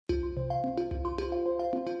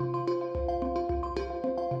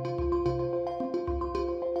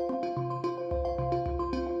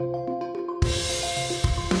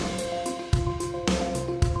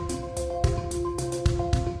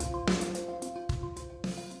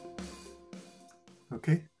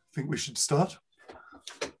Okay, I think we should start.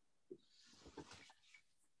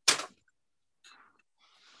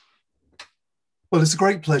 Well, it's a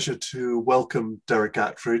great pleasure to welcome Derek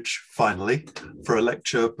Attridge, finally, for a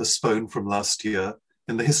lecture postponed from last year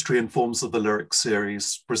in the History and Forms of the Lyric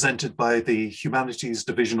series presented by the Humanities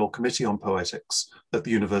Divisional Committee on Poetics at the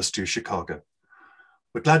University of Chicago.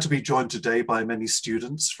 We're glad to be joined today by many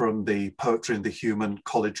students from the Poetry and the Human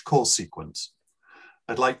College course sequence.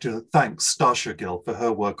 I'd like to thank Stasia Gill for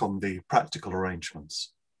her work on the practical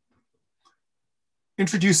arrangements.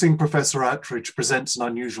 Introducing Professor Attridge presents an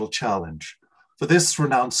unusual challenge. For this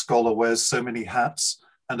renowned scholar wears so many hats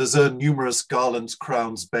and has earned numerous garlands,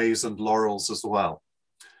 crowns, bays, and laurels as well.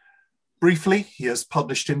 Briefly, he has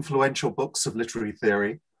published influential books of literary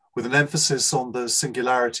theory with an emphasis on the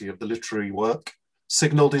singularity of the literary work,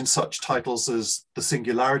 signaled in such titles as The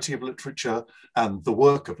Singularity of Literature and The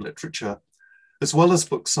Work of Literature, as well as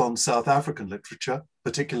books on South African literature,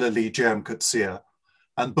 particularly J.M. Coetzee,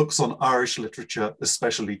 and books on Irish literature,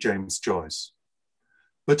 especially James Joyce.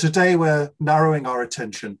 But today we're narrowing our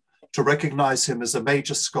attention to recognize him as a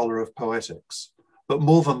major scholar of poetics, but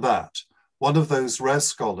more than that, one of those rare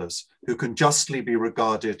scholars who can justly be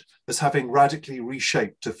regarded as having radically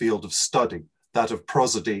reshaped a field of study, that of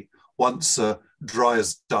prosody, once a dry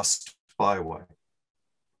as dust byway.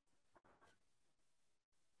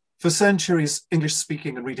 For centuries,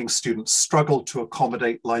 English-speaking and reading students struggled to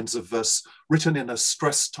accommodate lines of verse written in a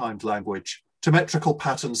stress-timed language to metrical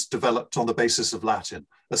patterns developed on the basis of Latin,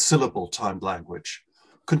 a syllable-timed language,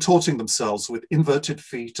 contorting themselves with inverted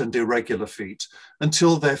feet and irregular feet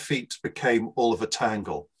until their feet became all of a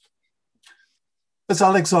tangle. As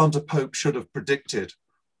Alexander Pope should have predicted,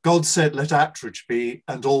 God said, "Let Attridge be,"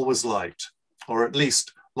 and all was light, or at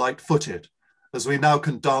least light-footed, as we now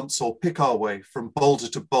can dance or pick our way from boulder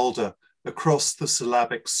to boulder across the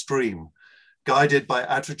syllabic stream, guided by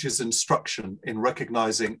Attridge's instruction in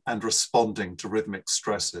recognizing and responding to rhythmic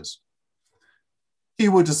stresses. He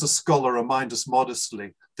would, as a scholar, remind us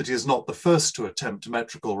modestly that he is not the first to attempt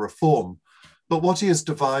metrical reform, but what he has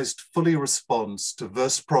devised fully responds to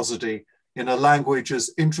verse prosody in a language as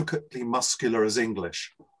intricately muscular as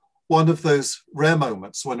English, one of those rare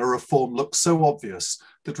moments when a reform looks so obvious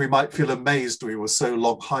that we might feel amazed we were so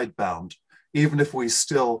long hidebound, even if we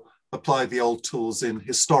still apply the old tools in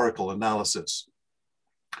historical analysis.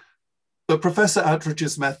 But Professor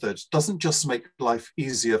Attridge's method doesn't just make life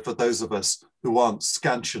easier for those of us who aren't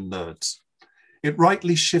scansion nerds. It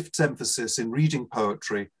rightly shifts emphasis in reading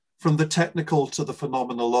poetry from the technical to the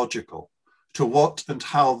phenomenological, to what and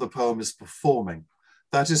how the poem is performing,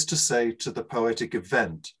 that is to say, to the poetic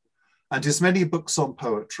event. And his many books on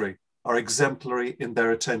poetry are exemplary in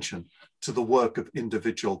their attention to the work of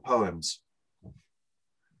individual poems.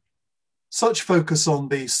 Such focus on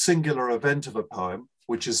the singular event of a poem,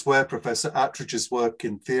 which is where Professor Attridge's work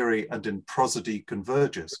in theory and in prosody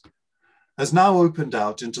converges, has now opened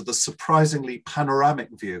out into the surprisingly panoramic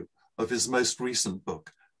view of his most recent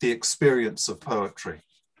book, The Experience of Poetry,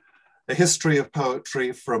 a history of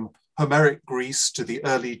poetry from Homeric Greece to the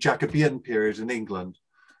early Jacobean period in England,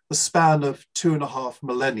 a span of 2.5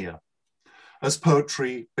 millennia, as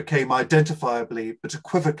poetry became identifiably but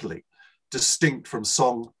equivocally distinct from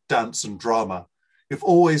song, dance, and drama, if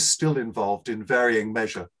always still involved in varying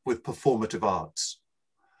measure with performative arts.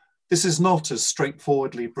 This is not a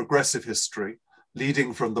straightforwardly progressive history,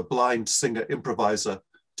 leading from the blind singer-improviser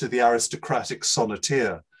to the aristocratic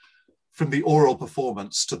sonneteer, from the oral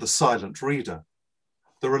performance to the silent reader.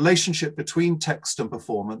 The relationship between text and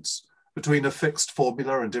performance, between a fixed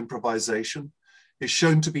formula and improvisation, is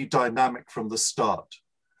shown to be dynamic from the start.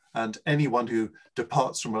 And anyone who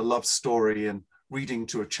departs from a love story in reading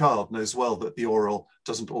to a child knows well that the oral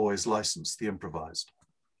doesn't always license the improvised.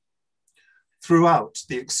 Throughout,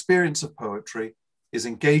 the experience of poetry is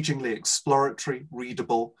engagingly exploratory,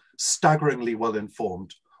 readable, staggeringly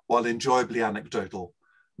well-informed, while enjoyably anecdotal,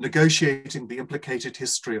 negotiating the implicated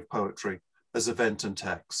history of poetry as event and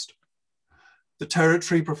text. The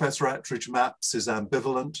territory Professor Attridge maps is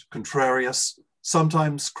ambivalent, contrarious,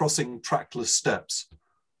 sometimes crossing trackless steps,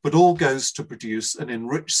 but all goes to produce an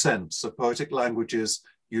enriched sense of poetic language's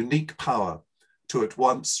unique power to at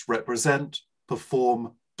once represent,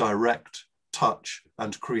 perform, direct, touch,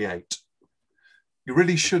 and create. You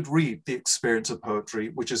really should read The Experience of Poetry,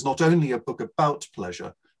 which is not only a book about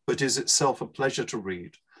pleasure, but is itself a pleasure to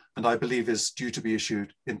read, and I believe is due to be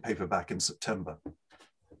issued in paperback in September.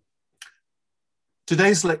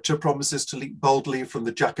 Today's lecture promises to leap boldly from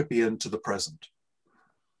the Jacobean to the present.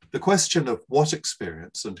 The question of what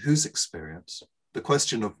experience and whose experience, the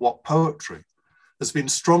question of what poetry, has been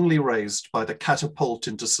strongly raised by the catapult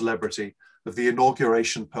into celebrity of the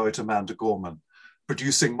inauguration poet Amanda Gorman,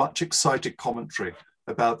 producing much excited commentary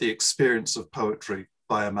about the experience of poetry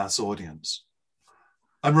by a mass audience.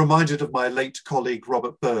 I'm reminded of my late colleague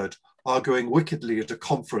Robert Byrd arguing wickedly at a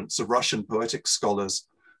conference of Russian poetic scholars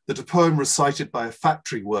that a poem recited by a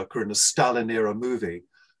factory worker in a Stalin-era movie,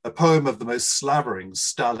 a poem of the most slavering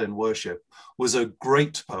Stalin worship, was a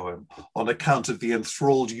great poem on account of the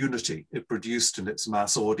enthralled unity it produced in its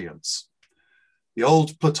mass audience. The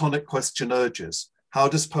old Platonic question urges, how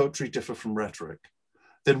does poetry differ from rhetoric?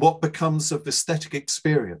 Then what becomes of aesthetic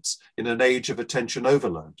experience in an age of attention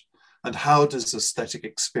overload? And how does aesthetic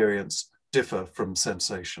experience differ from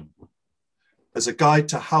sensation? As a guide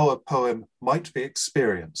to how a poem might be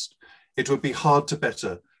experienced, it would be hard to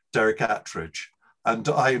better Derek Attridge, and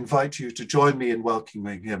I invite you to join me in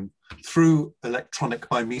welcoming him through electronic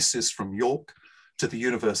mimesis from York to the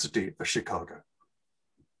University of Chicago.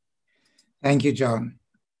 Thank you, John.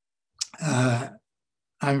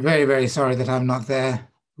 I'm very, very sorry that I'm not there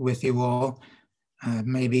with you all.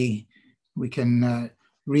 Maybe we can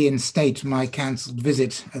reinstate my cancelled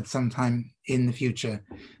visit at some time in the future.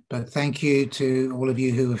 But thank you to all of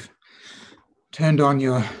you who have turned on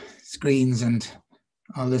your screens and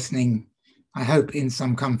are listening, I hope in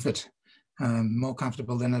some comfort, more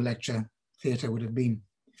comfortable than a lecture theatre would have been.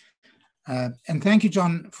 And thank you,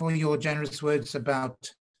 John, for your generous words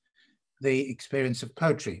about the experience of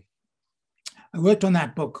poetry. I worked on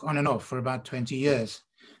that book on and off for about 20 years.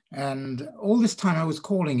 And all this time I was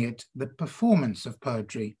calling it the performance of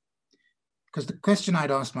poetry, because the question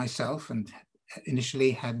I'd asked myself and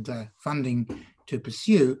initially had funding to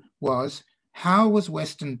pursue was, how was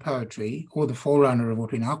Western poetry, or the forerunner of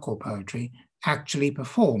what we now call poetry, actually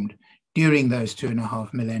performed during those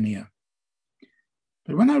 2.5 millennia?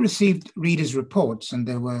 But when I received readers' reports, and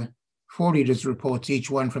there were 4 readers' reports,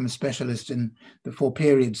 each one from a specialist in the 4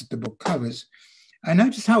 periods that the book covers, I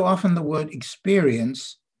noticed how often the word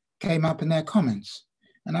experience came up in their comments.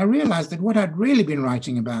 And I realized that what I'd really been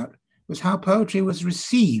writing about was how poetry was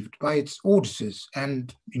received by its auditors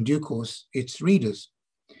and, in due course, its readers.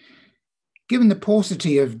 Given the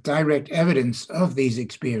paucity of direct evidence of these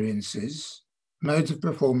experiences, modes of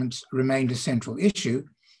performance remained a central issue,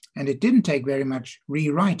 and it didn't take very much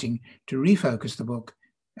rewriting to refocus the book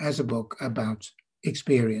as a book about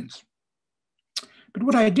experience. But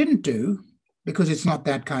what I didn't do, because it's not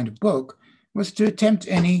that kind of book, was to attempt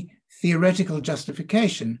any theoretical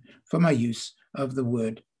justification for my use of the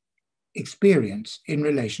word experience in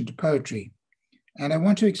relation to poetry. And I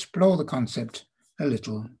want to explore the concept a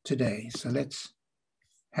little today. So let's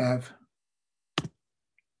have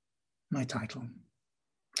my title.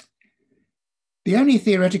 The only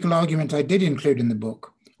theoretical argument I did include in the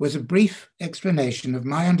book was a brief explanation of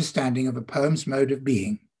my understanding of a poem's mode of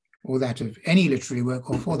being, or that of any literary work,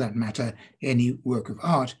 or for that matter, any work of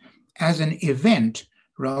art, as an event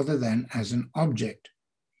rather than as an object.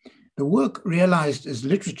 The work realized as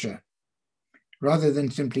literature, rather than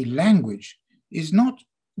simply language, is not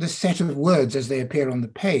the set of words as they appear on the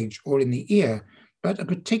page or in the ear, but a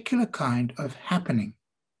particular kind of happening.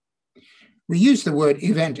 We use the word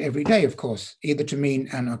event every day, of course, either to mean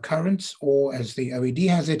an occurrence or, as the OED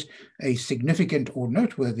has it, a significant or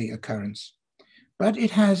noteworthy occurrence. But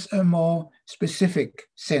it has a more specific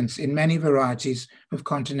sense in many varieties of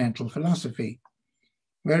continental philosophy,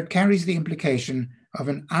 where it carries the implication of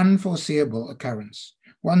an unforeseeable occurrence,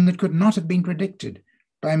 one that could not have been predicted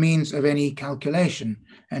by means of any calculation,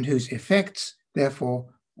 and whose effects, therefore,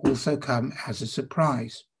 also come as a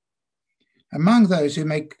surprise. Among those who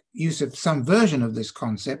make use of some version of this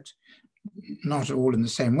concept, not all in the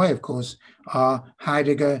same way, of course, are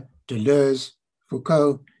Heidegger, Deleuze,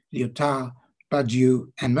 Foucault, Lyotard,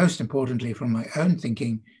 Badiou, and most importantly, from my own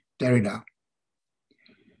thinking, Derrida.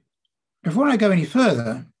 Before I go any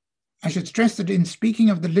further, I should stress that in speaking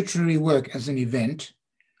of the literary work as an event,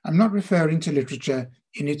 I'm not referring to literature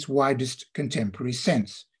in its widest contemporary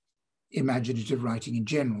sense, imaginative writing in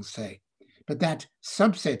general, say, but that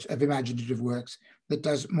subset of imaginative works that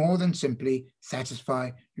does more than simply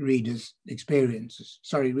satisfy readers'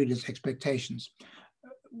 expectations.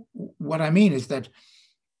 What I mean is that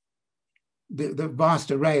the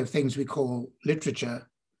vast array of things we call literature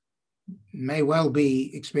may well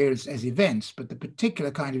be experienced as events, but the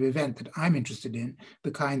particular kind of event that I'm interested in,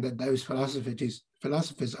 the kind that those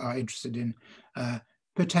philosophers are interested in,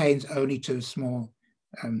 pertains only to a small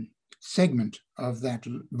segment of that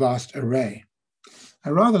vast array. I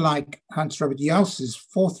rather like Hans Robert Jauss's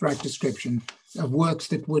forthright description of works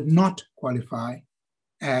that would not qualify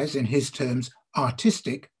as, in his terms,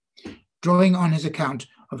 artistic, drawing on his account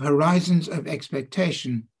of horizons of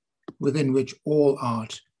expectation within which all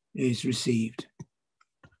art is received.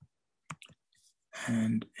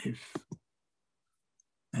 And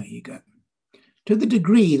there you go. To the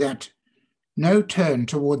degree that no turn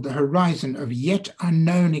toward the horizon of yet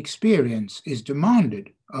unknown experience is demanded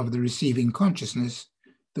of the receiving consciousness,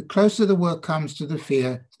 the closer the work comes to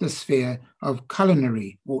the sphere of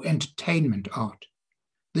culinary or entertainment art.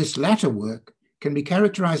 This latter work can be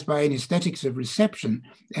characterized by an aesthetics of reception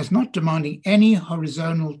as not demanding any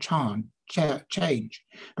horizontal change,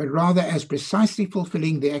 but rather as precisely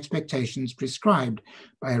fulfilling the expectations prescribed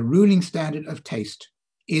by a ruling standard of taste,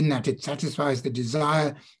 in that it satisfies the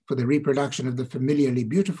desire for the reproduction of the familiarly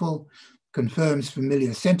beautiful, confirms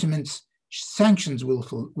familiar sentiments, sanctions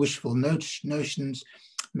wishful notions,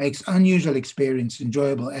 makes unusual experience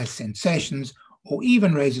enjoyable as sensations, or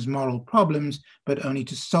even raises moral problems, but only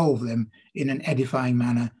to solve them in an edifying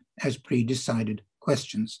manner as pre-decided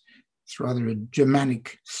questions. It's rather a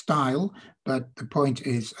Germanic style, but the point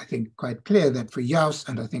is, I think, quite clear that for Jauss,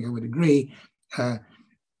 and I think I would agree,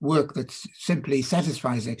 work that simply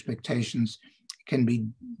satisfies expectations can be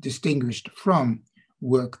distinguished from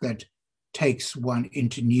work that takes one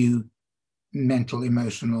into new mental,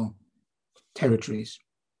 emotional territories.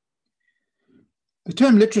 The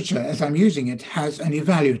term literature, as I'm using it, has an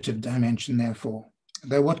evaluative dimension, therefore,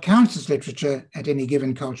 though what counts as literature at any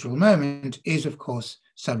given cultural moment is, of course,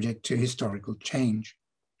 subject to historical change.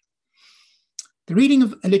 The reading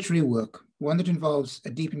of a literary work, one that involves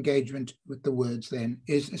a deep engagement with the words, then,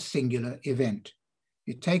 is a singular event.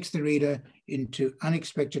 It takes the reader into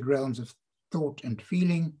unexpected realms of thought and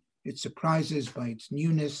feeling. It surprises by its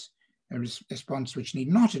newness, a response which need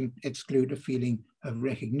not exclude a feeling of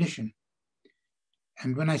recognition.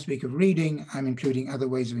 And when I speak of reading, I'm including other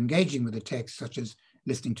ways of engaging with the text, such as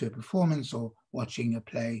listening to a performance or watching a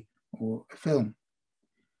play or a film.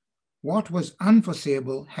 What was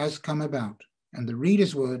unforeseeable has come about, and the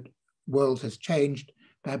reader's world has changed,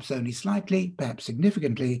 perhaps only slightly, perhaps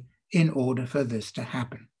significantly, in order for this to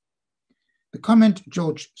happen. The comment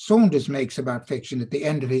George Saunders makes about fiction at the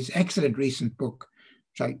end of his excellent recent book,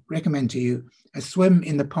 which I recommend to you, A Swim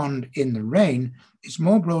in the Pond in the Rain, is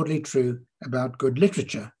more broadly true about good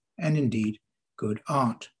literature and indeed good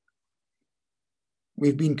art.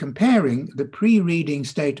 We've been comparing the pre-reading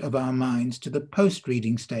state of our minds to the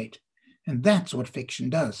post-reading state, and that's what fiction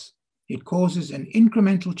does. It causes an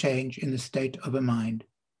incremental change in the state of a mind.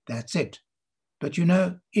 That's it. But you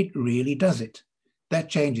know, it really does it. That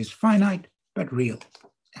change is finite, but real,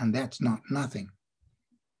 and that's not nothing.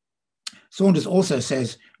 Saunders also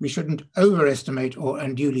says we shouldn't overestimate or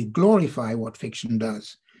unduly glorify what fiction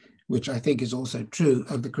does, which I think is also true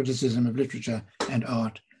of the criticism of literature and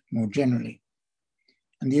art more generally.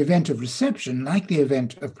 And the event of reception, like the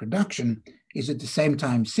event of production, is at the same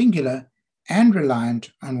time singular and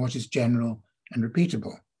reliant on what is general and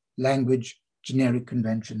repeatable, language, generic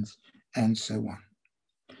conventions, and so on.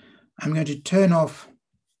 I'm going to turn off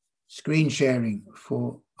screen sharing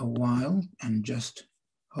for a while and just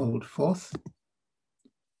hold forth.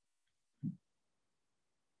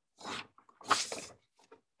 Let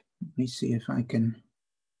me see if I can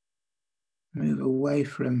move away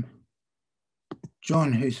from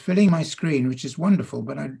John, who's filling my screen, which is wonderful,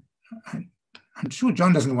 but I'm sure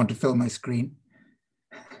John doesn't want to fill my screen.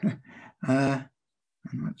 I'm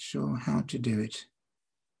not sure how to do it.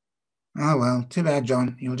 Oh, well, too bad,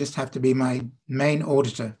 John. You'll just have to be my main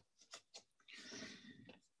auditor.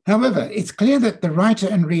 However, it's clear that the writer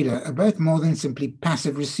and reader are both more than simply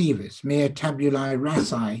passive receivers, mere tabulae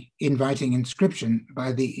rasa, inviting inscription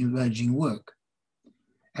by the emerging work.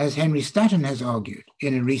 As Henry Statton has argued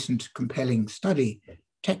in a recent compelling study,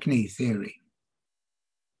 techne theory.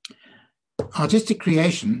 Artistic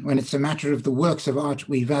creation, when it's a matter of the works of art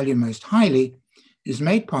we value most highly, is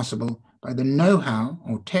made possible by the know-how,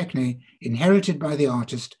 or techne, inherited by the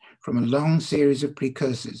artist from a long series of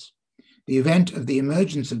precursors. The event of the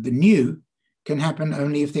emergence of the new can happen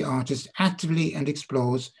only if the artist actively and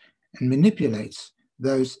explores and manipulates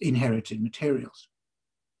those inherited materials.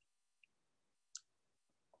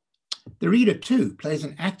 The reader, too, plays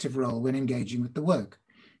an active role when engaging with the work,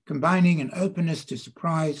 combining an openness to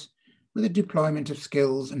surprise with a deployment of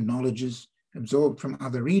skills and knowledges absorbed from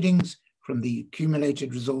other readings, from the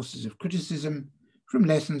accumulated resources of criticism, from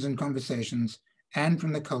lessons and conversations, and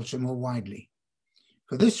from the culture more widely.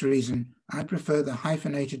 For this reason, I prefer the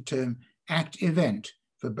hyphenated term act-event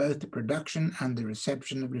for both the production and the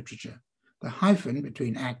reception of literature, the hyphen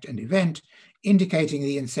between act and event indicating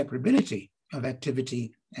the inseparability of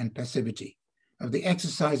activity and passivity, of the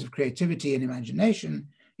exercise of creativity and imagination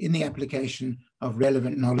in the application of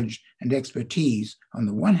relevant knowledge and expertise on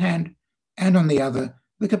the one hand, and on the other,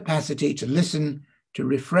 the capacity to listen, to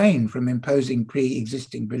refrain from imposing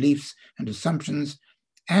pre-existing beliefs and assumptions,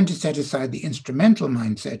 and to set aside the instrumental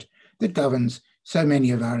mindset that governs so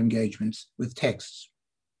many of our engagements with texts.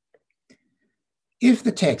 If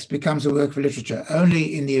the text becomes a work of literature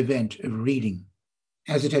only in the event of reading,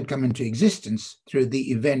 as it had come into existence through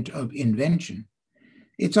the event of invention,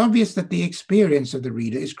 it's obvious that the experience of the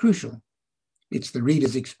reader is crucial. It's the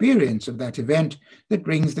reader's experience of that event that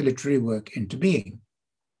brings the literary work into being.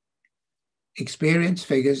 Experience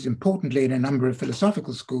figures importantly in a number of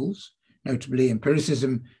philosophical schools, notably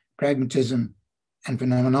empiricism, pragmatism, and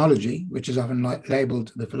phenomenology, which is often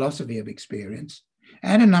labeled the philosophy of experience,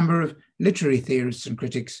 and a number of literary theorists and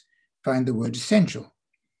critics find the word essential.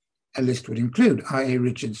 A list would include I.A.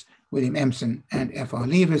 Richards, William Empson, and F.R.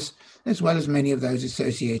 Leavis, as well as many of those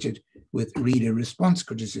associated with reader response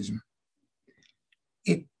criticism.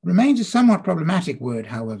 It remains a somewhat problematic word,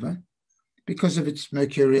 however, because of its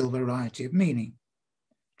mercurial variety of meaning.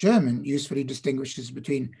 German usefully distinguishes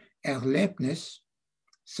between Erlebnis,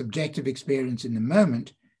 subjective experience in the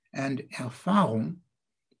moment, and Erfahrung,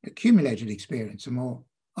 accumulated experience, a more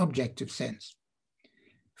objective sense.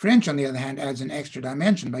 French, on the other hand, adds an extra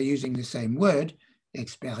dimension by using the same word,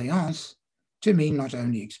 expérience, to mean not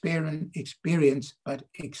only experience, but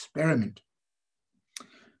experiment.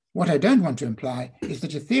 What I don't want to imply is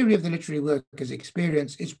that a theory of the literary work as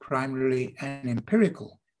experience is primarily an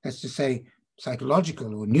empirical, that's to say,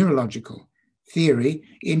 psychological or neurological theory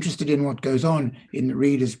interested in what goes on in the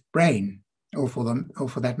reader's brain, or for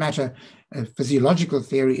that matter, a physiological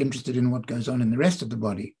theory interested in what goes on in the rest of the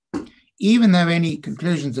body, even though any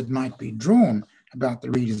conclusions that might be drawn about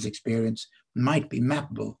the reader's experience might be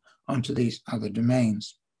mappable onto these other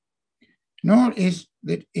domains. Nor is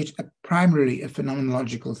that it primarily a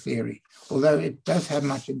phenomenological theory, although it does have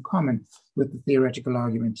much in common with the theoretical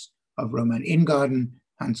arguments of Roman Ingarden,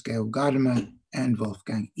 Hans-Georg Gadamer, and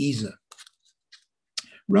Wolfgang Iser.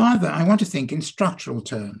 Rather, I want to think in structural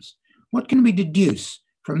terms. What can we deduce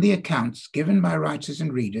from the accounts given by writers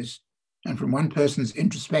and readers, and from one person's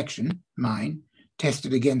introspection, mine,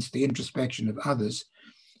 tested against the introspection of others,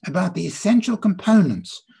 about the essential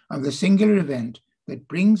components of the singular event that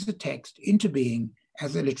brings the text into being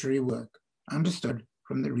as a literary work, understood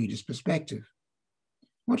from the reader's perspective?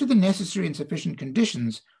 What are the necessary and sufficient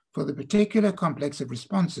conditions for the particular complex of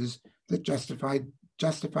responses that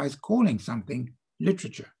justifies calling something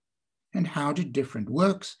literature? And how do different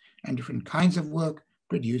works and different kinds of work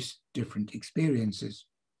produce different experiences?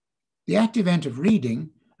 The act event of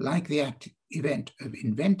reading, like the act event of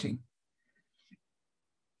inventing,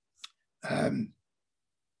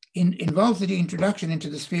 involves the introduction into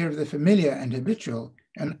the sphere of the familiar and habitual,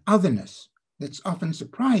 an otherness that's often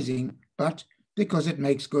surprising, but because it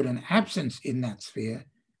makes good an absence in that sphere,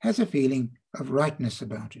 has a feeling of rightness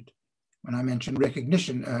about it. When I mentioned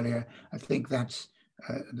recognition earlier, I think that's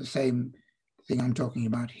the same thing I'm talking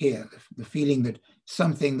about here, the feeling that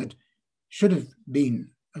something that should have been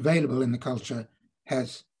available in the culture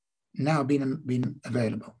has now been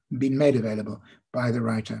made available by the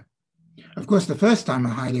writer. Of course, the first time a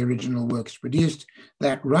highly original work is produced,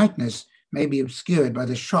 that rightness may be obscured by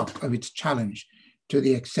the shock of its challenge to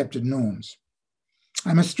the accepted norms.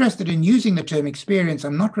 I must stress that in using the term experience,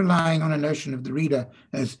 I'm not relying on a notion of the reader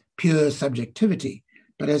as pure subjectivity,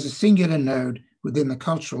 but as a singular node within the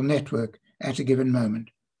cultural network at a given moment,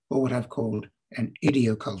 or what I've called an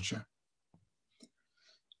idioculture.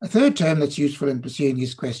 A third term that's useful in pursuing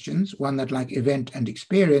these questions, one that, like event and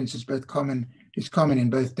experience, is common in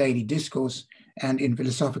both daily discourse and in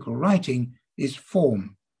philosophical writing, is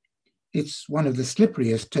form. It's one of the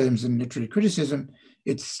slipperiest terms in literary criticism,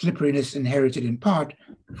 its slipperiness inherited in part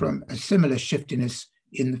from a similar shiftiness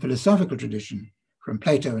in the philosophical tradition, from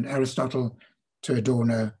Plato and Aristotle to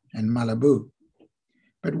Adorno and Malabou.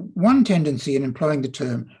 But one tendency in employing the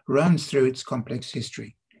term runs through its complex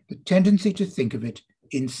history, the tendency to think of it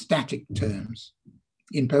in static terms.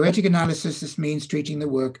 In poetic analysis, this means treating the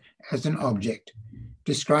work as an object,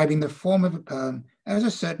 describing the form of a poem as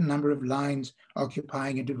a certain number of lines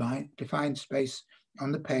occupying a defined space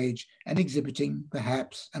on the page and exhibiting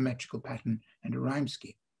perhaps a metrical pattern and a rhyme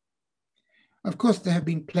scheme. Of course, there have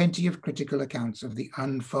been plenty of critical accounts of the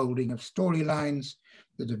unfolding of storylines,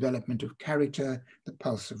 the development of character, the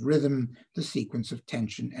pulse of rhythm, the sequence of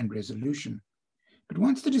tension and resolution. But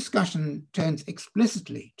once the discussion turns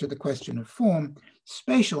explicitly to the question of form,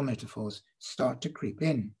 spatial metaphors start to creep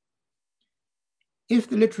in. If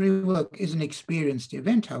the literary work is an experienced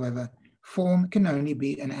event, however, form can only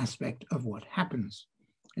be an aspect of what happens.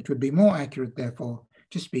 It would be more accurate, therefore,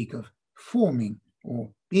 to speak of forming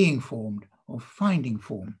or being formed or finding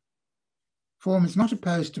form. Form is not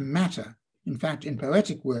opposed to matter, In fact, in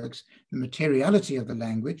poetic works, the materiality of the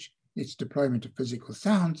language, its deployment of physical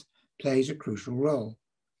sounds, plays a crucial role.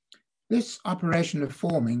 This operation of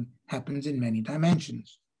forming happens in many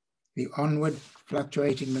dimensions. The onward,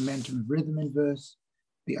 fluctuating momentum of rhythm in verse,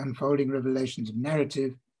 the unfolding revelations of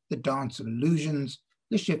narrative, the dance of allusions,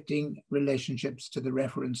 the shifting relationships to the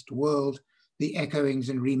referenced world, the echoings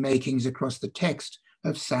and remakings across the text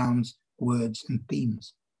of sounds, words, and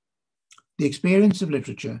themes. The experience of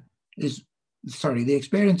literature is, the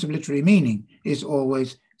experience of literary meaning is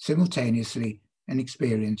always simultaneously an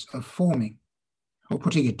experience of forming. Or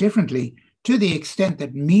putting it differently, to the extent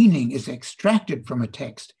that meaning is extracted from a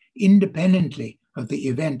text independently of the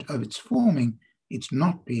event of its forming, it's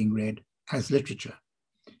not being read as literature.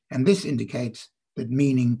 And this indicates that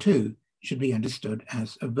meaning too should be understood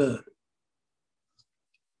as a verb.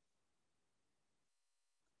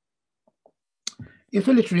 If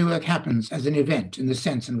a literary work happens as an event in the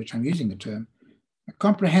sense in which I'm using the term, a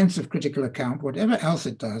comprehensive critical account, whatever else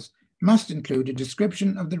it does, must include a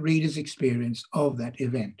description of the reader's experience of that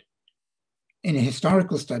event. In a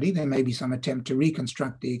historical study, there may be some attempt to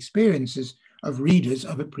reconstruct the experiences of readers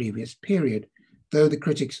of a previous period, though the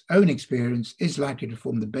critic's own experience is likely to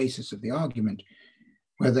form the basis of the argument,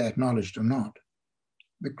 whether acknowledged or not.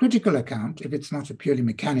 The critical account, if it's not a purely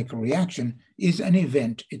mechanical reaction, is an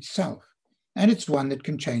event itself, and it's one that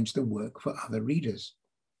can change the work for other readers.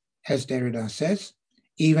 As Derrida says,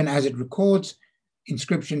 even as it records,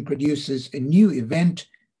 inscription produces a new event,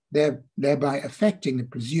 thereby affecting the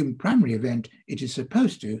presumed primary event it is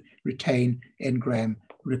supposed to retain, engram,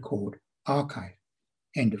 record, archive.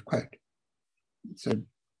 End of quote. So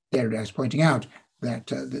Derrida is pointing out that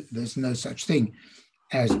there's no such thing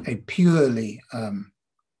as a purely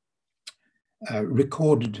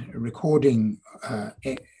recording,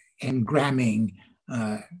 engramming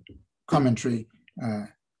commentary.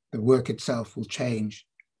 The work itself will change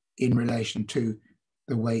in relation to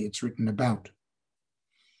the way it's written about.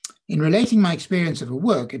 In relating my experience of a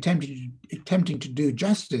work, attempting to do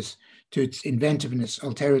justice to its inventiveness,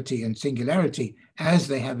 alterity, and singularity as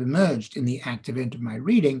they have emerged in the active event of my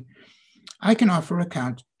reading, I can offer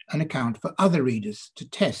an account for other readers to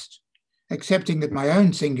test, accepting that my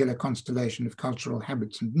own singular constellation of cultural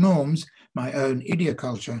habits and norms, my own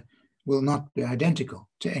idioculture, will not be identical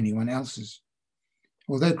to anyone else's.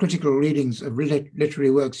 Although critical readings of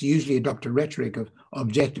literary works usually adopt a rhetoric of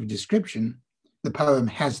objective description, the poem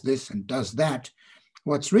has this and does that,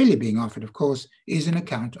 what's really being offered, of course, is an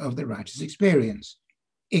account of the writer's experience,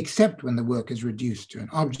 except when the work is reduced to an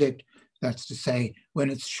object, that's to say, when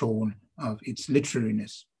it's shorn of its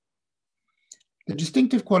literariness. The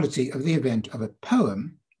distinctive quality of the event of a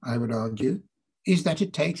poem, I would argue, is that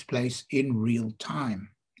it takes place in real time.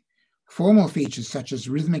 Formal features such as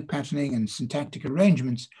rhythmic patterning and syntactic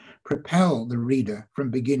arrangements propel the reader from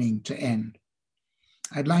beginning to end.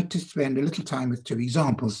 I'd like to spend a little time with two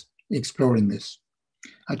examples exploring this.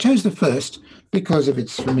 I chose the first because of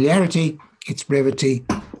its familiarity, its brevity,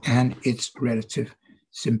 and its relative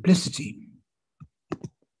simplicity.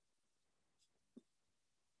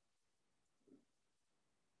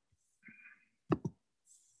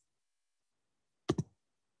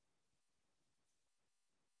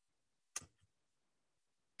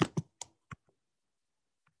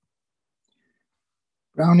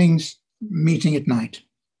 Browning's Meeting at Night.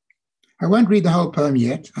 I won't read the whole poem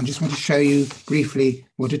yet. I just want to show you briefly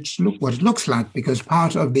what it looks like, because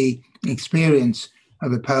part of the experience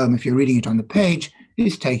of a poem, if you're reading it on the page,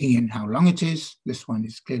 is taking in how long it is. This one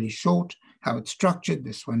is clearly short, how it's structured.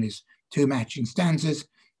 This one is 2 matching stanzas,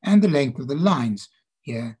 and the length of the lines.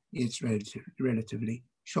 Here it's relatively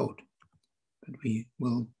short, but we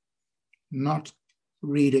will not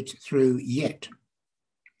read it through yet.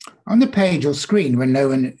 On the page or screen, with no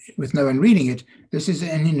one reading it, this is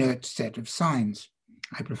an inert set of signs.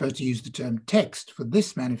 I prefer to use the term text for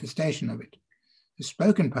this manifestation of it. The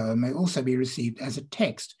spoken poem may also be received as a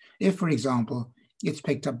text if, for example, it's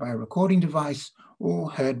picked up by a recording device or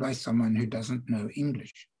heard by someone who doesn't know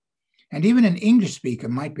English. And even an English speaker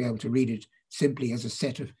might be able to read it simply as a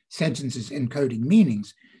set of sentences encoding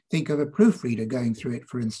meanings. Think of a proofreader going through it,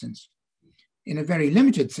 for instance. In a very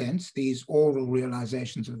limited sense, these oral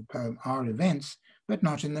realizations of the poem are events, but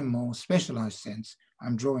not in the more specialized sense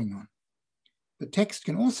I'm drawing on. The text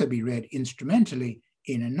can also be read instrumentally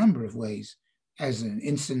in a number of ways, as an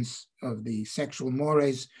instance of the sexual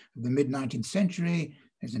mores of the mid-19th century,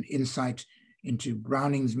 as an insight into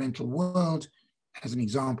Browning's mental world, as an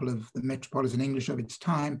example of the metropolitan English of its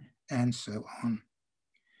time, and so on.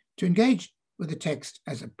 To engage with the text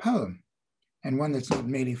as a poem, and one that's not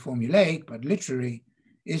merely formulaic but literary,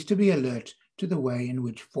 is to be alert to the way in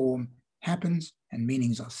which form happens and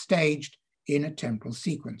meanings are staged in a temporal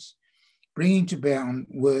sequence, bringing to bear on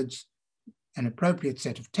words an appropriate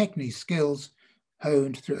set of technique skills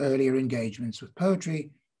honed through earlier engagements with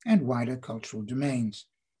poetry and wider cultural domains,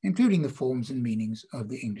 including the forms and meanings of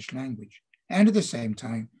the English language, and at the same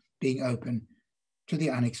time being open to the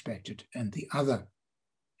unexpected and the other.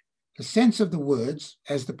 The sense of the words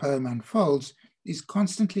as the poem unfolds is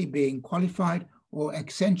constantly being qualified or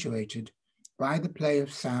accentuated by the play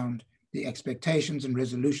of sound, the expectations and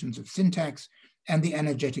resolutions of syntax, and the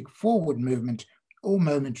energetic forward movement or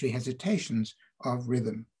momentary hesitations of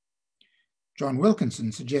rhythm. John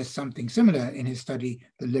Wilkinson suggests something similar in his study,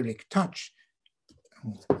 The Lyric Touch.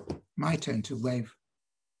 Oh, my turn to wave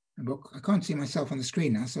the book. I can't see myself on the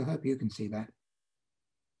screen now, so I hope you can see that.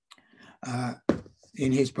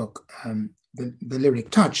 In his book, the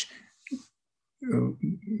Lyric Touch,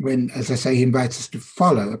 when, as I say, he invites us to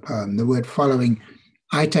follow a poem. The word following,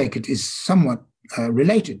 I take it, is somewhat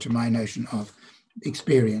related to my notion of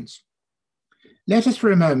experience. Let us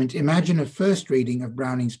for a moment imagine a first reading of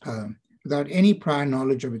Browning's poem without any prior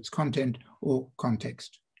knowledge of its content or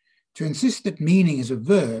context. To insist that meaning is a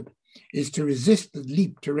verb is to resist the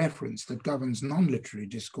leap to reference that governs non-literary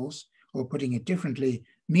discourse, or putting it differently,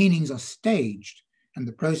 meanings are staged, and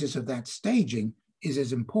the process of that staging is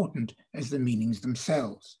as important as the meanings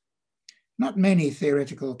themselves. Not many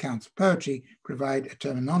theoretical accounts of poetry provide a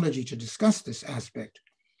terminology to discuss this aspect.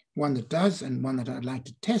 One that does, and one that I'd like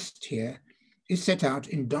to test here, is set out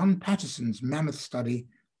in Don Patterson's mammoth study,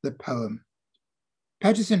 The Poem.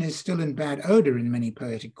 Patterson is still in bad odor in many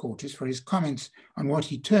poetic quarters for his comments on what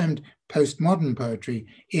he termed postmodern poetry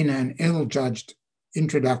in an ill-judged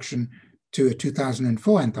introduction to a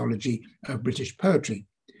 2004 anthology of British poetry.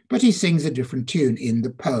 But he sings a different tune in The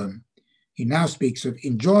Poem. He now speaks of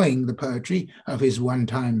enjoying the poetry of his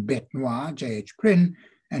one-time bête noire, J.H. Prynne,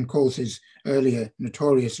 and calls his earlier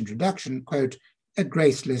notorious introduction, quote, a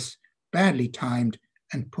graceless, badly timed,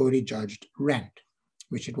 and poorly judged rant,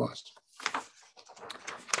 which it was.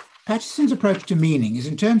 Patterson's approach to meaning is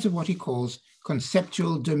in terms of what he calls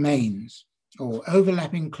conceptual domains, or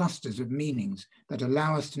overlapping clusters of meanings that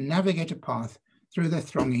allow us to navigate a path through the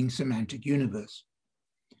thronging semantic universe.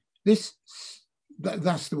 Thus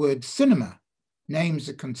the word cinema names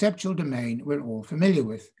a conceptual domain we're all familiar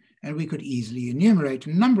with, and we could easily enumerate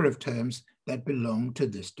a number of terms that belong to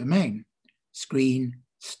this domain: screen,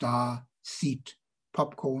 star, seat,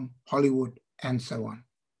 popcorn, Hollywood, and so on.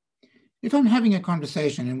 If I'm having a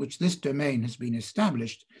conversation in which this domain has been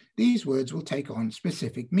established, these words will take on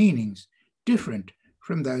specific meanings, different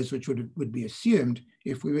from those which would be assumed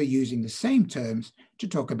if we were using the same terms to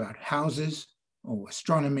talk about houses, or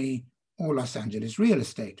astronomy, or Los Angeles real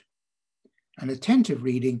estate. An attentive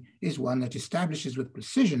reading is one that establishes with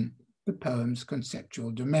precision the poem's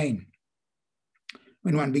conceptual domain.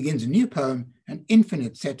 When one begins a new poem, an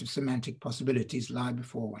infinite set of semantic possibilities lie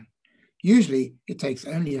before one. Usually, it takes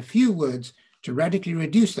only a few words to radically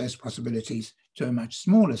reduce those possibilities to a much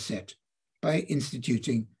smaller set by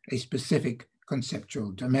instituting a specific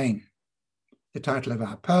conceptual domain. The title of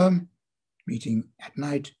our poem, Meeting at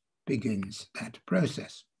Night, begins that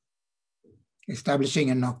process.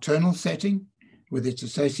 Establishing a nocturnal setting with its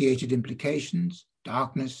associated implications,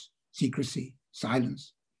 darkness, secrecy,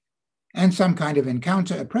 silence, and some kind of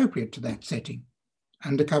encounter appropriate to that setting,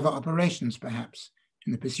 undercover operations perhaps,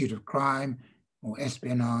 in the pursuit of crime or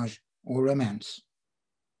espionage or romance.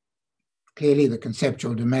 Clearly, the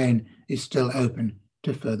conceptual domain is still open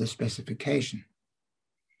to further specification.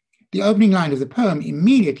 The opening line of the poem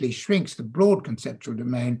immediately shrinks the broad conceptual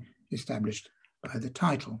domain established by the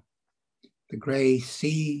title: the grey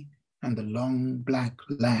sea and the long black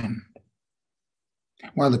land.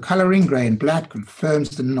 While the coloring, grey and black, confirms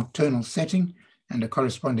the nocturnal setting and a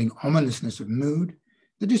corresponding ominousness of mood,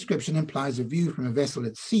 the description implies a view from a vessel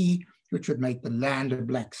at sea, which would make the land a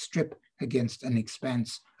black strip against an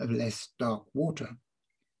expanse of less dark water.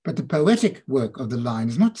 But the poetic work of the line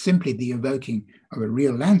is not simply the evoking of a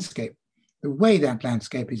real landscape. The way that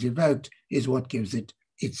landscape is evoked is what gives it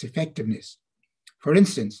its effectiveness. For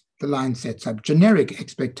instance, the line sets up generic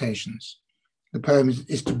expectations. The poem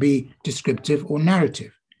is to be descriptive or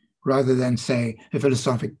narrative, rather than, say, a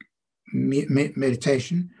philosophic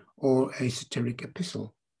meditation or a satiric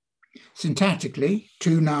epistle. Syntactically,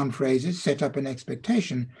 two noun phrases set up an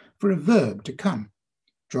expectation for a verb to come,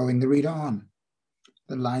 drawing the reader on.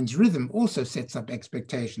 The line's rhythm also sets up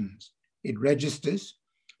expectations. It registers,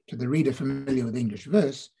 to the reader familiar with English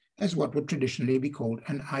verse, as what would traditionally be called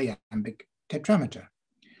an iambic tetrameter,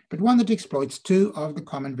 but one that exploits two of the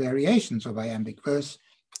common variations of iambic verse,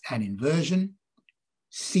 an inversion,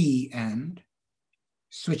 see and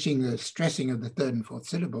switching the stressing of the third and fourth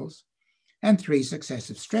syllables, and 3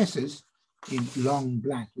 successive stresses in long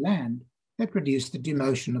black land that produce the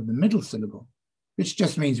demotion of the middle syllable, which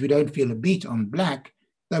just means we don't feel a beat on black,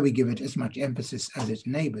 though we give it as much emphasis as its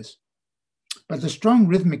neighbors. But the strong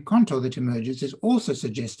rhythmic contour that emerges is also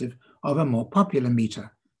suggestive of a more popular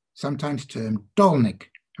meter, sometimes termed dolnik,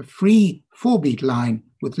 a free 4-beat line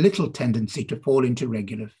with little tendency to fall into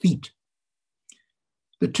regular feet.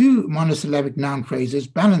 The 2 monosyllabic noun phrases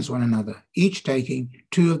balance one another, each taking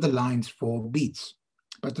 2 of the line's 4 beats.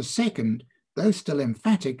 But the second, though still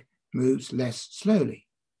emphatic, moves less slowly.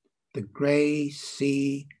 The grey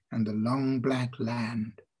sea and the long black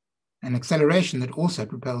land, an acceleration that also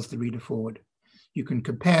propels the reader forward. You can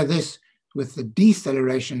compare this with the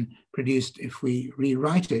deceleration produced if we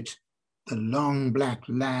rewrite it, the long black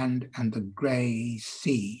land and the grey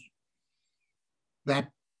sea.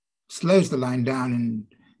 That slows the line down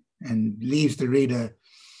and leaves the reader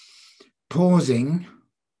pausing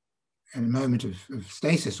in a moment of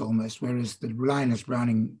stasis almost, whereas the line as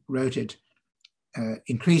Browning wrote it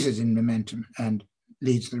increases in momentum and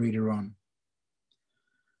leads the reader on.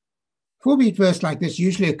 4-beat verse like this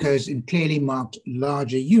usually occurs in clearly marked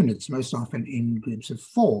larger units, most often in groups of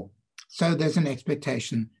 4. So there's an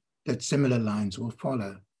expectation that similar lines will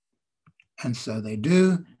follow. And so they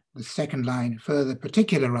do, the second line further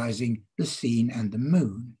particularizing the scene and the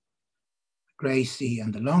moon. The grey sea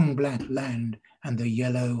and the long black land and the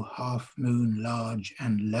yellow half moon large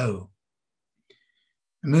and low.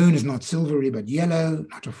 The moon is not silvery but yellow,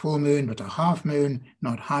 not a full moon but a half moon,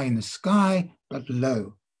 not high in the sky but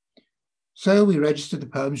low. So we register the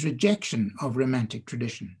poem's rejection of romantic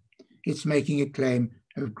tradition. It's making a claim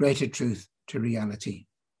of greater truth to reality.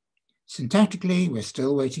 Syntactically, we're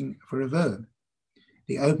still waiting for a verb.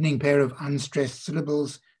 The opening pair of unstressed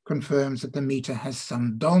syllables confirms that the meter has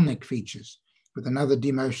some dolnik features, with another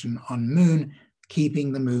demotion on moon,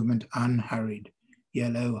 keeping the movement unhurried.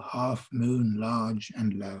 Yellow, half moon, large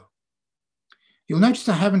and low. You'll notice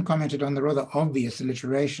I haven't commented on the rather obvious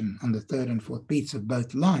alliteration on the third and fourth beats of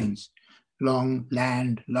both lines. Long,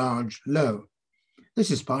 land, large, low. This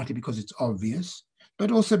is partly because it's obvious,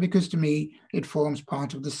 but also because to me it forms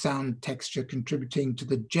part of the sound texture contributing to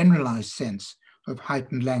the generalized sense of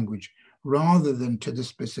heightened language rather than to the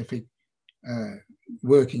specific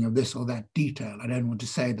working of this or that detail. I don't want to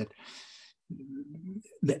say that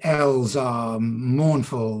the L's are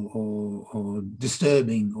mournful or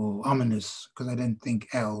disturbing or ominous, because I don't think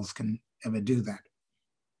L's can ever do that.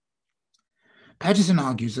 Patterson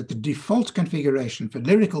argues that the default configuration for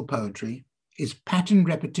lyrical poetry is patterned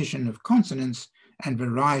repetition of consonants and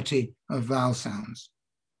variety of vowel sounds.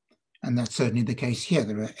 And that's certainly the case here.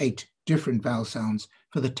 There are 8 different vowel sounds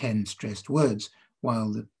for the 10 stressed words,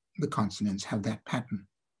 while the consonants have that pattern.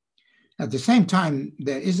 At the same time,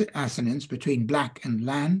 there is assonance between black and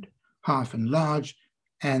land, half and large,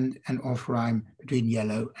 and an off rhyme between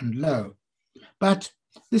yellow and low. But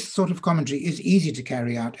this sort of commentary is easy to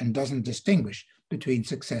carry out and doesn't distinguish between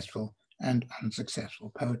successful and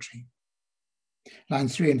unsuccessful poetry.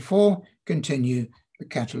 Lines 3 and 4 continue the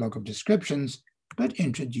catalogue of descriptions, but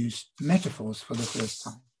introduce metaphors for the first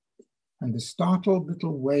time. And the startled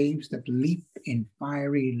little waves that leap in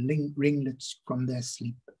fiery ringlets from their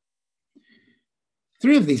sleep.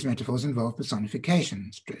 3 of these metaphors involve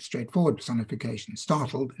personification, straightforward personification,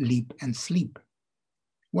 startled, leap, and sleep.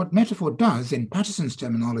 What metaphor does, in Patterson's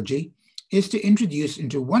terminology, is to introduce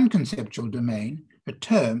into one conceptual domain a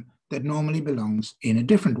term that normally belongs in a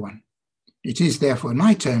different one. It is, therefore, in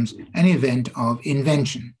my terms, an event of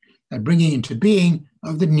invention, a bringing into being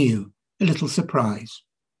of the new, a little surprise.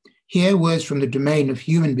 Here, words from the domain of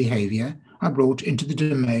human behavior are brought into the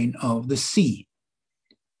domain of the sea.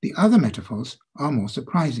 The other metaphors are more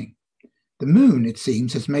surprising. The moon, it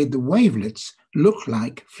seems, has made the wavelets look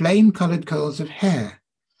like flame-colored curls of hair,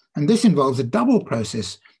 and this involves a double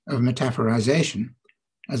process of metaphorization,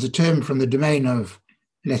 as a term from the domain of,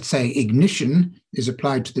 let's say, ignition is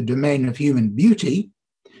applied to the domain of human beauty,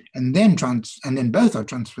 and then both are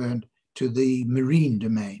transferred to the marine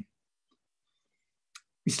domain.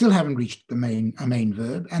 We still haven't reached a main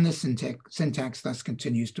verb, and the syntax thus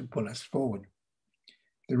continues to pull us forward.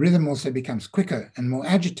 The rhythm also becomes quicker and more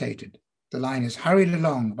agitated. The line is hurried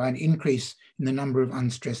along by an increase in the number of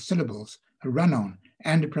unstressed syllables, a run-on,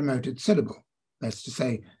 and a promoted syllable. That's to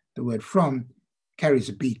say, the word from carries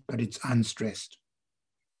a beat, but it's unstressed.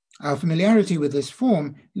 Our familiarity with this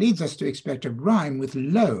form leads us to expect a rhyme with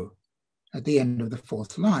low at the end of the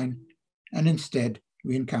 4th line, and instead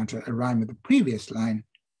we encounter a rhyme with the previous line,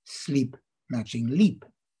 sleep matching leap.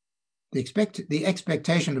 The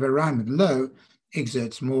expectation of a rhyme with low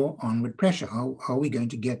exerts more onward pressure. Are we going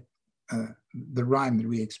to get the rhyme that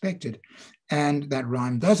we expected? And that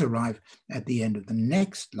rhyme does arrive at the end of the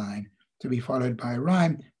next line, to be followed by a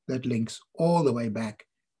rhyme that links all the way back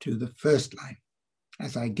to the first line.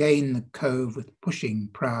 As I gain the cove with pushing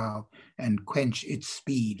prow and quench its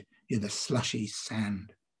speed i' the slushy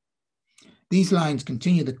sand. These lines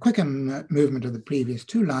continue the quicker movement of the previous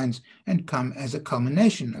two lines and come as a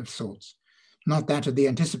culmination of sorts, not that of the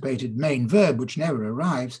anticipated main verb, which never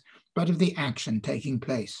arrives, but of the action taking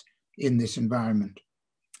place in this environment.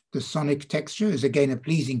 The sonic texture is again a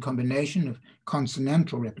pleasing combination of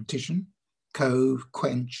consonantal repetition, cove,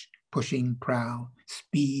 quench, pushing, prow,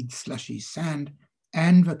 speed, slushy, sand,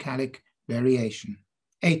 and vocalic variation,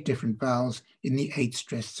 8 different vowels in the 8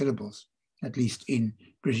 stressed syllables, at least in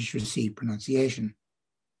British Received pronunciation.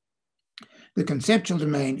 The conceptual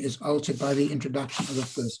domain is altered by the introduction of a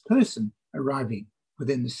first person arriving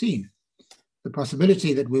within the scene. The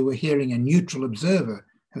possibility that we were hearing a neutral observer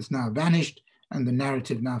has now vanished, and the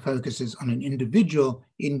narrative now focuses on an individual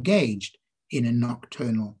engaged in a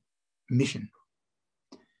nocturnal mission.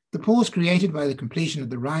 The pause created by the completion of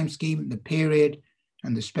the rhyme scheme, the period,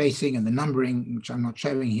 and the spacing and the numbering, which I'm not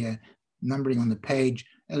showing here, numbering on the page,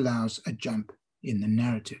 allows a jump in the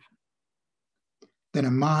narrative. Then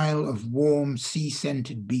a mile of warm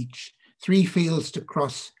sea-scented beach, 3 fields to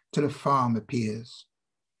cross till a farm appears.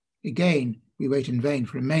 Again, we wait in vain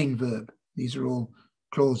for a main verb. These are all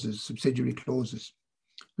clauses, subsidiary clauses.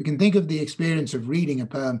 We can think of the experience of reading a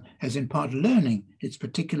poem as in part learning its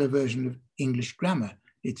particular version of English grammar,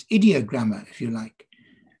 its ideogrammar, if you like.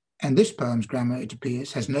 And this poem's grammar, it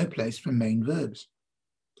appears, has no place for main verbs.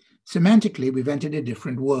 Semantically, we've entered a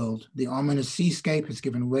different world. The ominous seascape has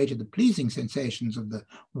given way to the pleasing sensations of the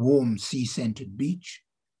warm sea-scented beach,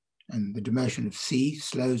 and the demotion of sea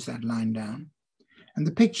slows that line down. And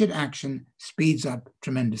the pictured action speeds up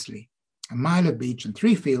tremendously. A mile of beach and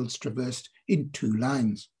 3 fields traversed in 2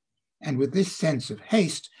 lines. And with this sense of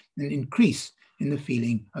haste, an increase in the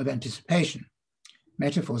feeling of anticipation.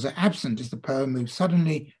 Metaphors are absent as the poem moves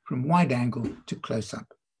suddenly from wide angle to close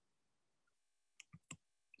up.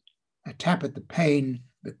 A tap at the pane,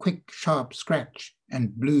 the quick, sharp scratch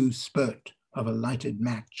and blue spurt of a lighted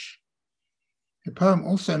match. The poem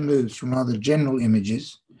also moves from rather general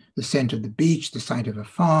images, the scent of the beach, the sight of a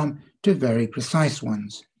farm, to very precise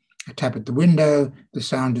ones. A tap at the window, the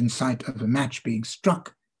sound and sight of a match being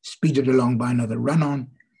struck, speeded along by another run-on.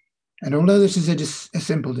 And although this is a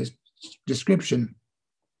simple description,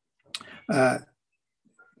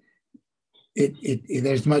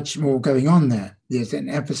 there's much more going on there. There's an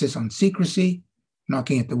emphasis on secrecy,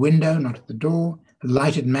 knocking at the window, not at the door, a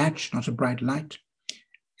lighted match, not a bright light,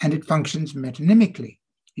 and it functions metonymically,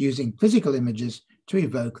 using physical images to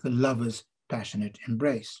evoke the lover's passionate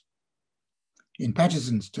embrace. In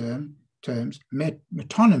Patterson's terms,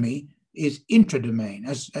 metonymy is intradomain,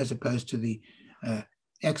 as opposed to the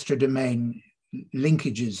extra-domain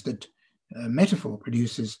linkages that metaphor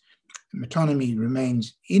produces. Metonymy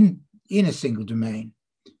remains in a single domain.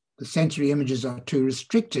 The sensory images are too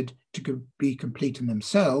restricted to be complete in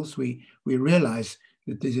themselves. We realize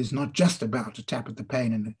that this is not just about a tap at the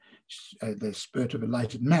pane and the spurt of a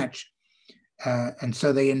lighted match. And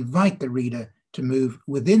so they invite the reader to move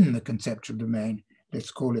within the conceptual domain.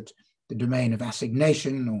 Let's call it the domain of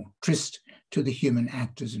assignation or tryst to the human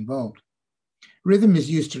actors involved. Rhythm is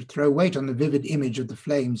used to throw weight on the vivid image of the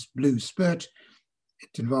flame's blue spurt.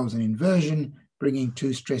 It involves an inversion, bringing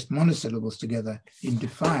 2 stressed monosyllables together in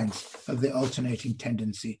defiance of the alternating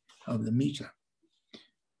tendency of the meter.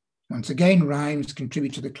 Once again, rhymes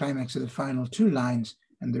contribute to the climax of the final 2 lines,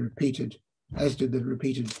 and as do the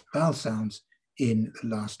repeated vowel sounds in the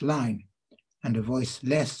last line, and a voice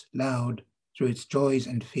less loud through its joys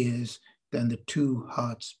and fears than the 2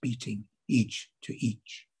 hearts beating each to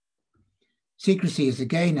each. Secrecy is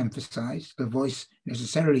again emphasized, the voice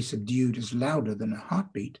necessarily subdued as louder than a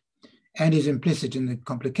heartbeat, and is implicit in the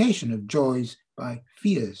complication of joys by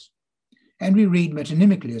fears. And we read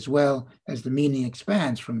metonymically as well, as the meaning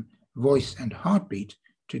expands from voice and heartbeat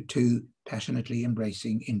to 2 passionately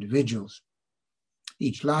embracing individuals.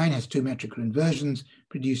 Each line has 2 metrical inversions,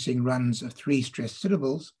 producing runs of 3 stressed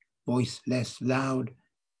syllables, voice less loud,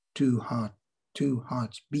 2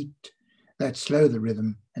 hearts beat, that slow the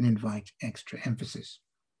rhythm and invite extra emphasis.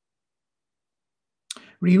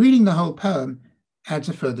 Rereading the whole poem adds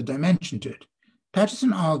a further dimension to it.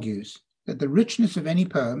 Patterson argues that the richness of any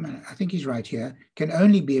poem, and I think he's right here, can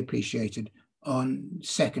only be appreciated on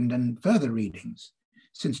second and further readings,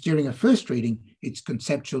 since during a first reading, its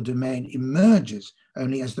conceptual domain emerges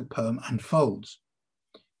only as the poem unfolds.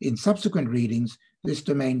 In subsequent readings, this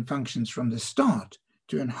domain functions from the start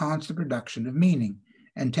to enhance the production of meaning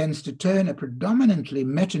and tends to turn a predominantly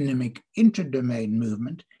metonymic intradomain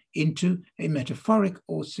movement into a metaphoric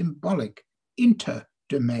or symbolic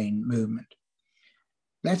interdomain movement.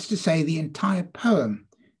 That's to say, the entire poem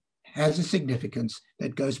has a significance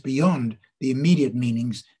that goes beyond the immediate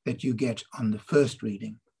meanings that you get on the first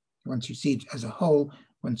reading. Once you see it as a whole,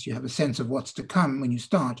 once you have a sense of what's to come when you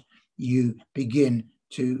start, you begin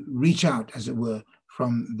to reach out, as it were,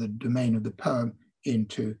 from the domain of the poem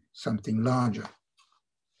into something larger.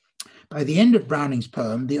 By the end of Browning's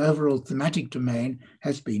poem, the overall thematic domain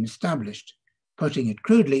has been established. Putting it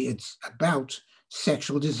crudely, it's about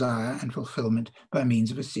sexual desire and fulfillment by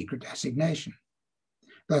means of a secret assignation.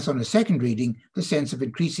 Thus, on a second reading, the sense of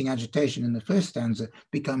increasing agitation in the first stanza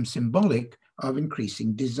becomes symbolic of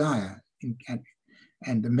increasing desire,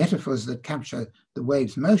 and the metaphors that capture the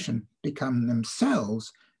wave's motion become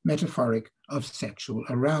themselves metaphoric of sexual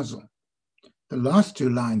arousal. The last two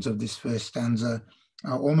lines of this first stanza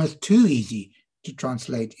are almost too easy to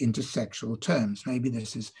translate into sexual terms. Maybe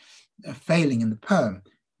this is a failing in the poem.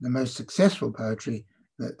 The most successful poetry,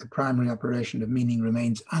 the primary operation of meaning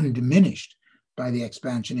remains undiminished by the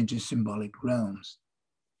expansion into symbolic realms.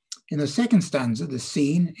 In the second stanza, the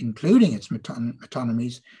scene, including its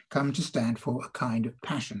metonymies, come to stand for a kind of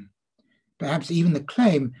passion. Perhaps even the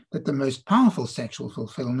claim that the most powerful sexual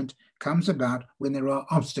fulfillment comes about when there are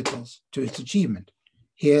obstacles to its achievement.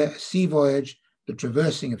 Here, a sea voyage, the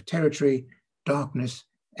traversing of territory, darkness,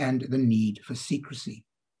 and the need for secrecy.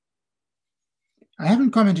 I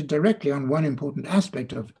haven't commented directly on one important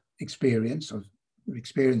aspect of experience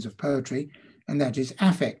of poetry, and that is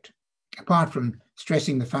affect, apart from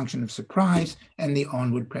stressing the function of surprise and the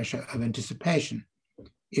onward pressure of anticipation,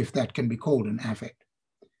 if that can be called an affect.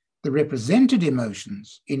 The represented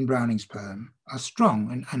emotions in Browning's poem are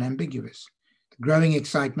strong and unambiguous. The growing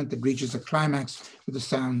excitement that reaches a climax with the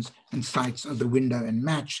sounds and sights of the window and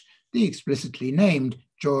match, the explicitly named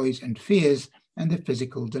joys and fears, and the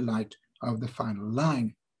physical delight of the final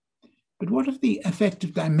line. But what of the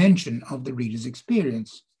affective dimension of the reader's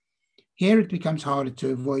experience? Here it becomes harder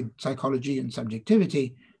to avoid psychology and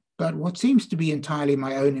subjectivity, but what seems to be entirely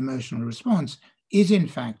my own emotional response is in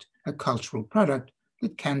fact a cultural product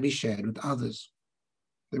that can be shared with others.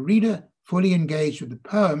 The reader fully engaged with the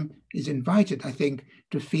poem is invited, I think,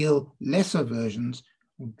 to feel lesser versions,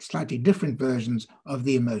 slightly different versions of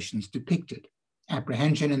the emotions depicted.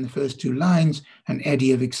 Apprehension in the first two lines, an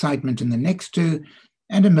eddy of excitement in the next two,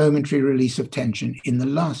 and a momentary release of tension in the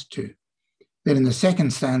last two. Then in the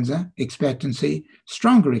second stanza, expectancy,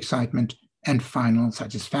 stronger excitement, and final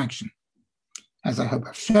satisfaction. As I hope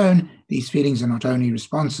I've shown, these feelings are not only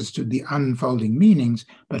responses to the unfolding meanings,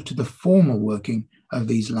 but to the formal working of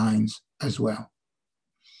these lines as well.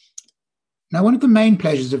 Now, one of the main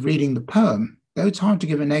pleasures of reading the poem, though it's hard to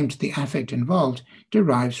give a name to the affect involved,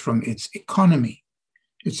 derives from its economy.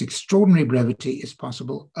 Its extraordinary brevity is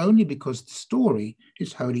possible only because the story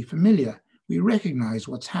is wholly familiar. We recognize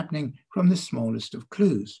what's happening from the smallest of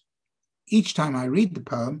clues. Each time I read the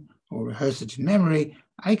poem or rehearse it in memory,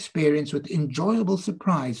 I experience with enjoyable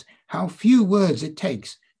surprise how few words it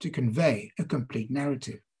takes to convey a complete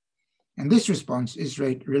narrative. And this response is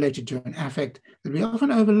related to an affect that we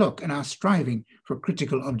often overlook in our striving for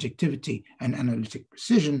critical objectivity and analytic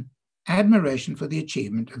precision, admiration for the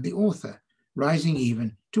achievement of the author, rising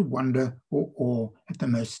even to wonder or awe at the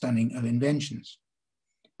most stunning of inventions.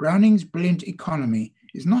 Browning's brilliant economy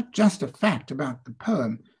is not just a fact about the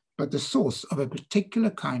poem, but the source of a particular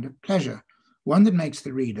kind of pleasure, one that makes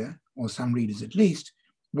the reader, or some readers at least,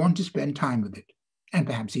 want to spend time with it, and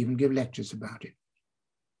perhaps even give lectures about it.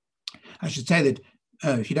 I should say that,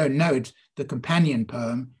 if you don't know it, the companion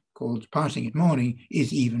poem called Parting at Morning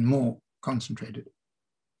is even more concentrated.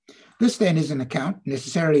 This then is an account,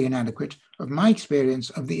 necessarily inadequate, of my experience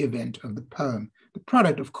of the event of the poem, the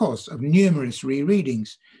product, of course, of numerous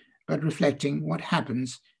rereadings, but reflecting what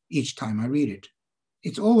happens each time I read it.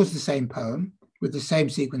 It's always the same poem, with the same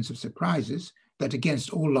sequence of surprises that against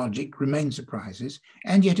all logic remain surprises,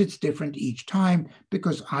 and yet it's different each time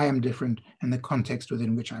because I am different and the context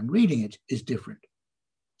within which I'm reading it is different.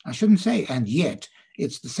 I shouldn't say and yet,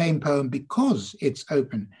 it's the same poem because it's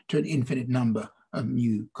open to an infinite number of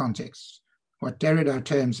new contexts. What Derrida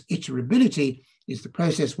terms iterability is the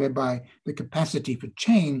process whereby the capacity for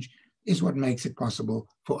change is what makes it possible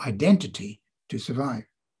for identity to survive.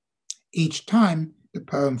 Each time, the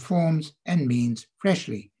poem forms and means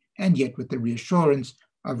freshly, and yet with the reassurance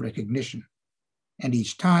of recognition. And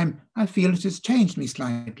each time, I feel it has changed me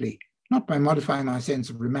slightly, not by modifying my sense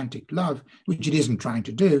of romantic love, which it isn't trying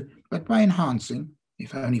to do, but by enhancing,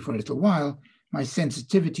 if only for a little while, my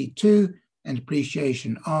sensitivity to and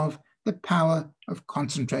appreciation of the power of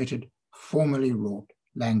concentrated, formally wrought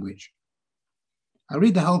language. I'll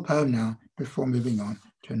read the whole poem now before moving on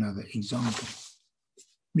to another example.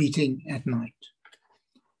 Meeting at Night.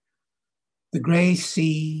 The grey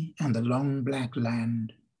sea and the long black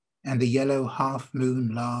land, and the yellow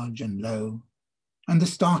half-moon large and low, and the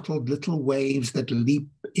startled little waves that leap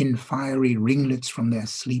in fiery ringlets from their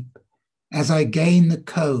sleep, as I gain the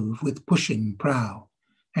cove with pushing prow,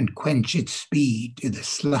 and quench its speed in the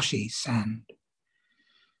slushy sand.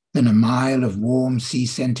 Then a mile of warm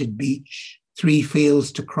sea-scented beach, 3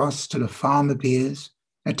 fields to cross till a farm appears,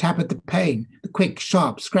 a tap at the pane, the quick,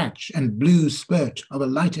 sharp scratch and blue spurt of a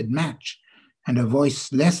lighted match, and a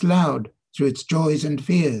voice less loud through its joys and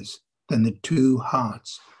fears than the 2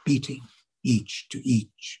 hearts beating each to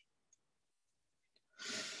each.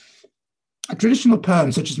 A traditional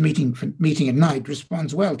poem such as Meeting at Night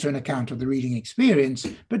responds well to an account of the reading experience,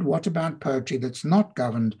 but what about poetry that's not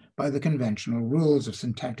governed by the conventional rules of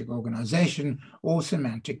syntactic organization or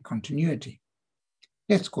semantic continuity?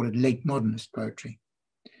 Let's call it late modernist poetry.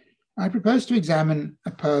 I propose to examine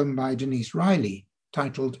a poem by Denise Riley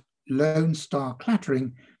titled Lone Star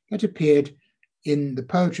Clattering that appeared in the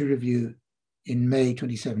Poetry Review in May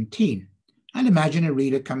 2017. I'll imagine a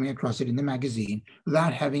reader coming across it in the magazine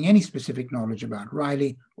without having any specific knowledge about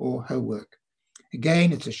Riley or her work.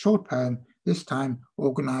 Again, it's a short poem, this time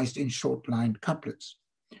organized in short-lined couplets.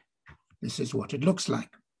 This is what it looks like.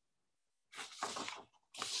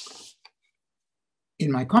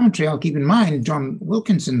 In my commentary, I'll keep in mind John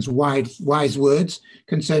Wilkinson's wise words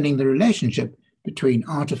concerning the relationship between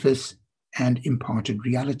artifice and imparted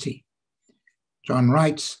reality. John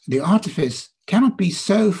writes, "The artifice cannot be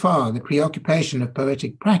so far the preoccupation of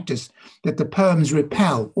poetic practice that the poems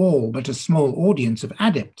repel all but a small audience of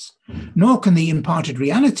adepts, nor can the imparted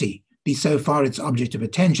reality be so far its object of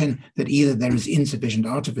attention that either there is insufficient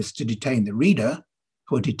artifice to detain the reader,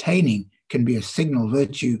 for detaining can be a signal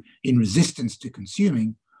virtue in resistance to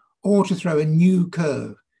consuming, or to throw a new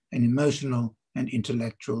curve, an emotional and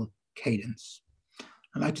intellectual cadence."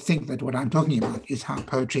 I like to think that what I'm talking about is how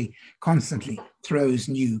poetry constantly throws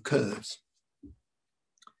new curves.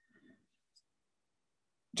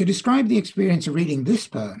 To describe the experience of reading this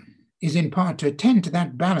poem is in part to attend to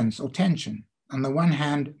that balance or tension. On the one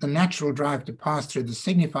hand, the natural drive to pass through the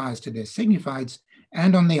signifiers to their signifieds,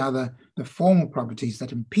 and on the other, the formal properties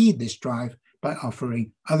that impede this drive by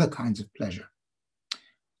offering other kinds of pleasure.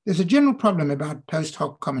 There's a general problem about post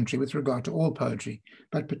hoc commentary with regard to all poetry,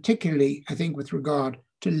 but particularly, I think, with regard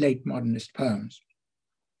to late modernist poems.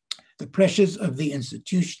 The pressures of the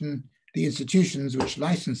institutions which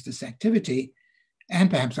license this activity, and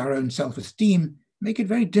perhaps our own self-esteem, make it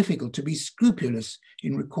very difficult to be scrupulous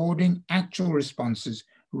in recording actual responses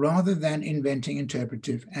rather than inventing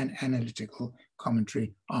interpretive and analytical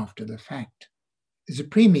commentary after the fact. There's a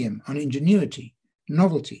premium on ingenuity,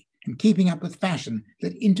 novelty, and keeping up with fashion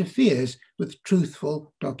that interferes with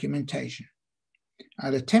truthful documentation.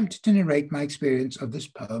 I'll attempt to narrate my experience of this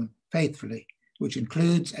poem faithfully, which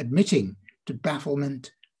includes admitting to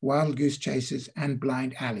bafflement, wild goose chases, and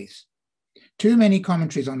blind alleys. Too many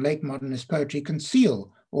commentaries on late modernist poetry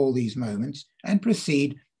conceal all these moments and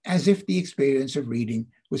proceed as if the experience of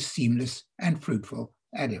reading was seamless and fruitful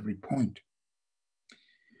at every point.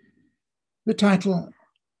 The title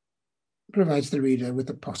provides the reader with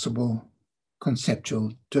a possible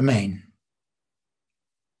conceptual domain.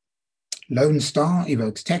 Lone Star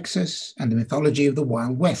evokes Texas and the mythology of the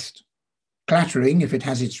Wild West. Clattering, if it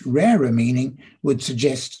has its rarer meaning, would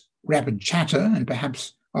suggest rapid chatter and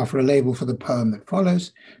perhaps offer a label for the poem that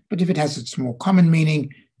follows, but if it has its more common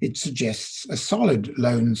meaning, it suggests a solid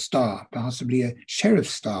lone star, possibly a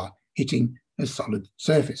sheriff's star hitting a solid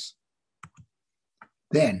surface.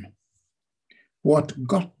 Then, what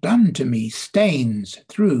got done to me stains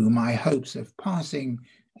through my hopes of passing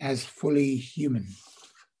as fully human.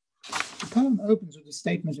 The poem opens with a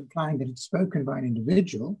statement implying that it's spoken by an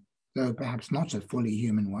individual, though perhaps not a fully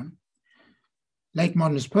human one. Late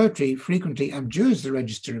modernist poetry frequently abjures the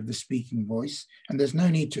register of the speaking voice, and there's no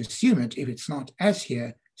need to assume it if it's not, as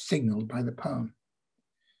here, signaled by the poem.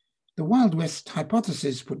 The Wild West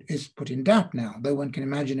hypothesis is put in doubt now, though one can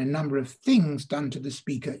imagine a number of things done to the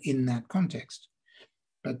speaker in that context.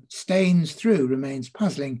 But stains through remains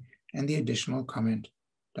puzzling, and the additional comment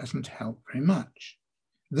doesn't help very much.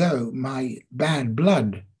 Though my bad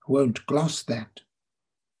blood won't gloss that.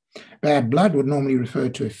 Bad blood would normally refer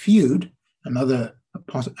to a feud, another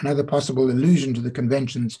possible allusion to the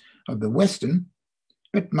conventions of the Western,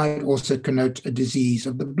 but might also connote a disease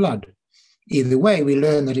of the blood. Either way, we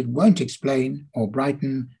learn that it won't explain or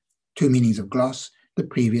brighten two meanings of gloss, the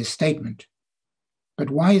previous statement. But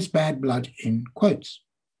why is bad blood in quotes?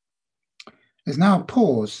 There's now a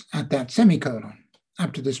pause at that semicolon.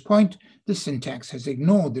 Up to this point, the syntax has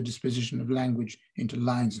ignored the disposition of language into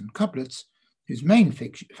lines and couplets, whose main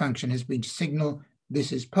function has been to signal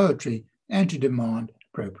this is poetry and to demand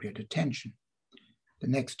appropriate attention. The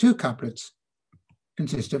next two couplets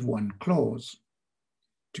consist of one clause.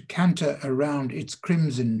 To canter around its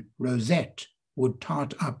crimson rosette would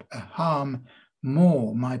tart up a harm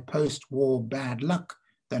more my post-war bad luck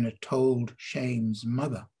than a told shame's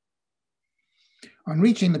mother. On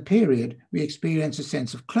reaching the period, we experience a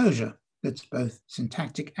sense of closure that's both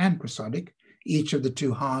syntactic and prosodic, each of the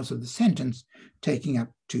two halves of the sentence taking up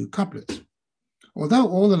two couplets. Although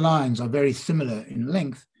all the lines are very similar in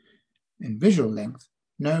length, in visual length,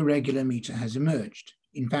 no regular meter has emerged.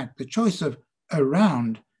 In fact, the choice of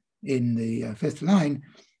around in the fifth line,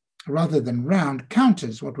 rather than round,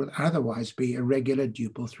 counters what would otherwise be a regular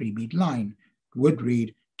duple three-beat line. It would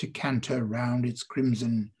read, to canter round its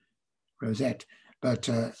crimson rosette, but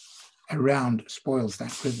around spoils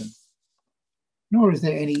that rhythm. Nor is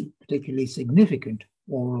there any particularly significant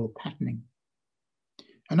oral patterning.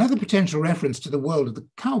 Another potential reference to the world of the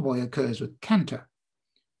cowboy occurs with canter.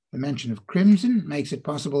 The mention of crimson makes it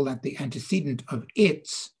possible that the antecedent of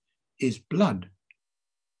its is blood,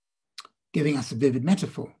 giving us a vivid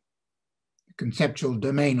metaphor. The conceptual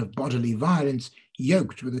domain of bodily violence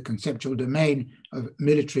yoked with the conceptual domain of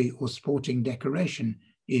military or sporting decoration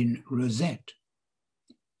in rosette.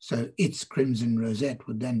 So its crimson rosette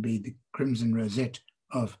would then be the crimson rosette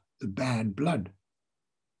of the bad blood.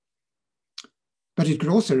 But it could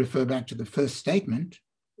also refer back to the first statement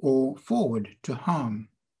or forward to harm.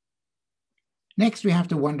 Next, we have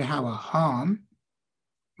to wonder how a harm,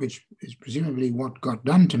 which is presumably what got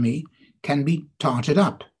done to me, can be tarted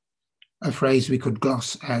up, a phrase we could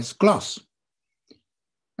gloss as gloss.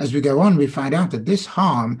 As we go on, we find out that this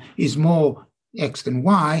harm is more X than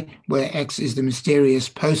Y, where X is the mysterious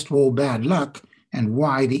post-war bad luck and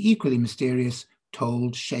Y the equally mysterious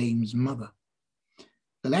told shame's mother.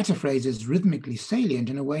 The latter phrase is rhythmically salient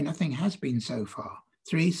in a way nothing has been so far.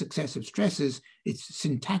 Three successive stresses, its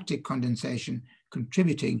syntactic condensation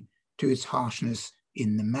contributing to its harshness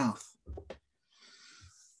in the mouth.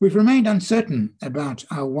 We've remained uncertain about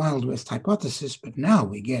our Wild West hypothesis, but now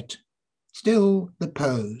we get still the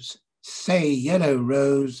pose. Say, yellow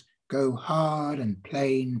rose, go hard and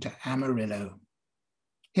plain to Amarillo.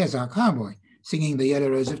 Here's our cowboy singing the Yellow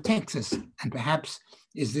Rose of Texas, and perhaps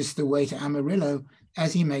is this the way to Amarillo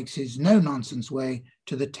as he makes his no-nonsense way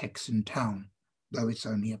to the Texan town, though it's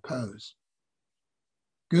only a pose.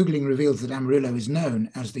 Googling reveals that Amarillo is known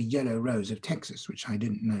as the Yellow Rose of Texas, which I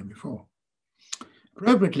didn't know before.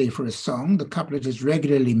 Appropriately for a song, the couplet is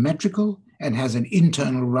regularly metrical and has an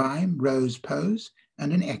internal rhyme, rose pose,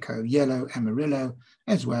 and an echo, yellow Amarillo,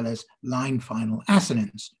 as well as line final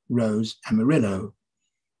assonance, rose Amarillo.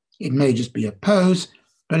 It may just be a pose,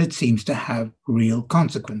 but it seems to have real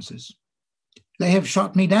consequences. They have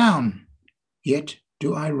shot me down, yet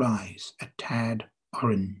do I rise a tad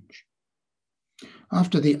orange.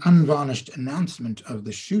 After the unvarnished announcement of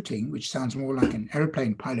the shooting, which sounds more like an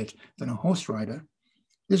airplane pilot than a horse rider,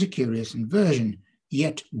 there's a curious inversion,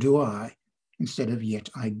 yet do I, instead of yet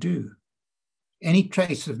I do. Any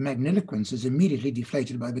trace of magniloquence is immediately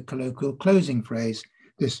deflated by the colloquial closing phrase,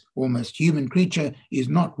 this almost human creature is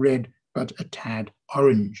not red, but a tad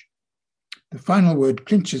orange. The final word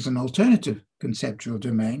clinches an alternative conceptual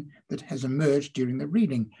domain that has emerged during the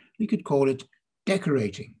reading. We could call it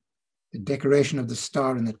decorating. The decoration of the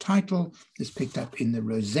star in the title is picked up in the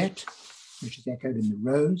rosette, which is echoed in the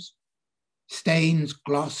rose. Stains,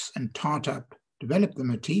 gloss, and tart up develop the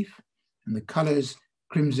motif, and the colors,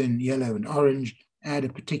 crimson, yellow, and orange, add a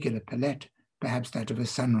particular palette, perhaps that of a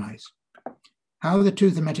sunrise. How the two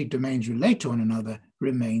thematic domains relate to one another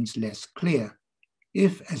remains less clear.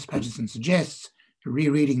 If, as Patterson suggests, a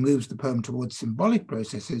rereading moves the poem towards symbolic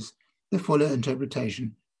processes, the fuller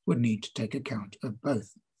interpretation would need to take account of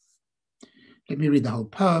both. Let me read the whole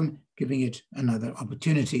poem, giving it another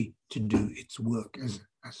opportunity to do its work as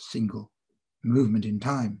a single movement in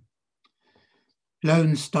time.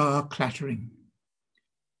 Lone star clattering.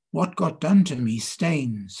 What got done to me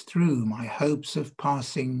stains through my hopes of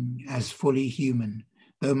passing as fully human,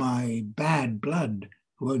 though my bad blood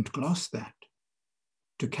won't gloss that.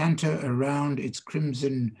 To canter around its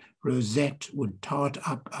crimson rosette would tart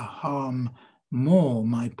up a harm more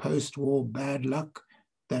my post-war bad luck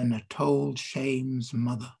than a told shame's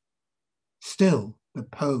mother. Still the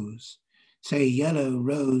pose, say yellow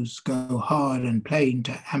rose, go hard and plain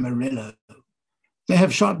to Amarillo. They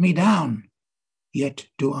have shot me down, yet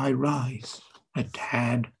do I rise a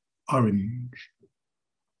tad orange.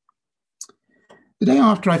 The day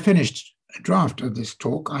after I finished a draft of this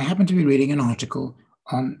talk, I happened to be reading an article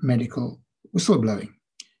on medical whistleblowing.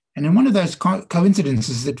 And in one of those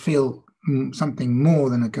coincidences that feel something more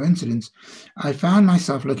than a coincidence, I found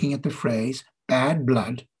myself looking at the phrase bad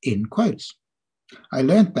blood in quotes. I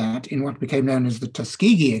learned that in what became known as the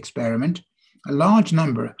Tuskegee experiment, a large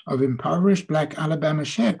number of impoverished Black Alabama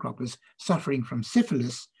sharecroppers suffering from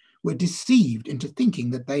syphilis were deceived into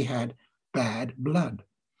thinking that they had bad blood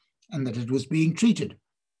and that it was being treated.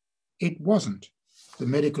 It wasn't. The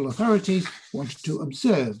medical authorities wanted to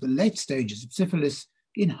observe the late stages of syphilis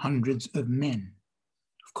in hundreds of men.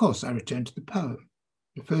 Of course, I returned to the poem.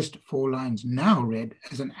 The first 4 lines now read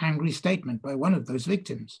as an angry statement by one of those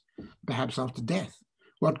victims, perhaps after death.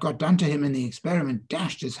 What got done to him in the experiment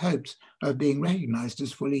dashed his hopes of being recognized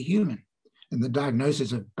as fully human, and the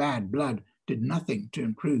diagnosis of bad blood did nothing to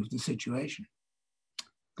improve the situation.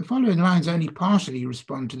 The following lines only partially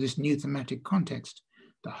respond to this new thematic context.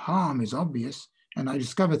 The harm is obvious, and I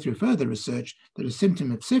discover through further research that a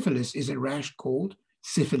symptom of syphilis is a rash called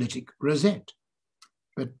syphilitic rosette.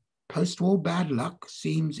 But post-war bad luck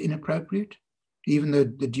seems inappropriate, even though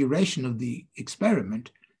the duration of the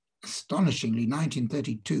experiment, astonishingly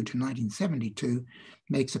 1932 to 1972,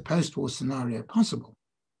 makes a post-war scenario possible.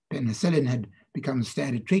 Penicillin had become the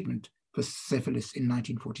standard treatment for syphilis in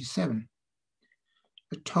 1947.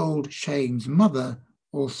 The told shame's mother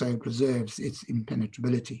also preserves its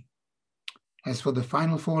impenetrability. As for the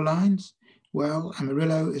final 4 lines, well,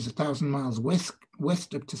 Amarillo is 1,000 miles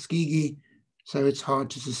west of Tuskegee, so it's hard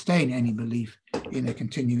to sustain any belief in a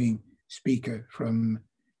continuing speaker from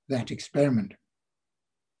that experiment.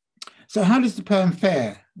 So how does the poem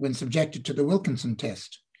fare when subjected to the Wilkinson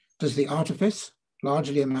test? Does the artifice,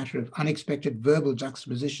 largely a matter of unexpected verbal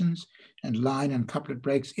juxtapositions and line and couplet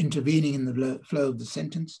breaks intervening in the flow of the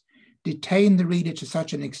sentence, detain the reader to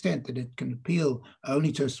such an extent that it can appeal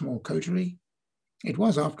only to a small coterie? It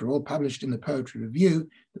was, after all, published in the Poetry Review,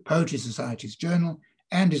 the Poetry Society's journal,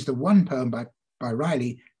 and is the one poem by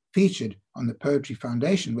Riley featured on the Poetry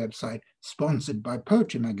Foundation website, sponsored by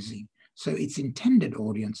Poetry Magazine, so its intended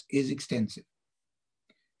audience is extensive.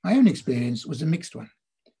 My own experience was a mixed one.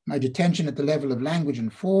 My detention at the level of language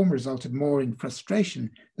and form resulted more in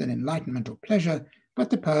frustration than enlightenment or pleasure, but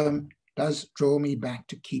the poem does draw me back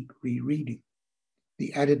to keep rereading.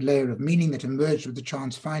 The added layer of meaning that emerged with the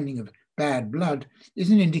chance finding of bad blood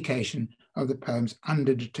is an indication of the poem's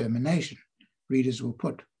underdetermination. Readers will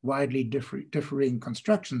put widely differing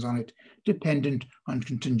constructions on it, dependent on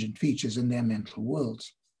contingent features in their mental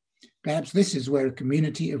worlds. Perhaps this is where a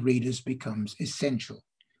community of readers becomes essential.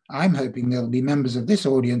 I'm hoping there'll be members of this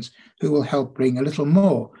audience who will help bring a little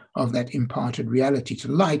more of that imparted reality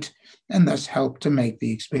to light, and thus help to make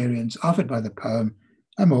the experience offered by the poem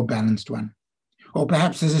a more balanced one. Or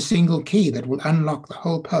perhaps there's a single key that will unlock the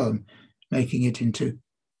whole poem, making it into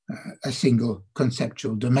a single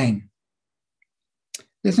conceptual domain.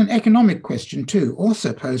 There's an economic question too,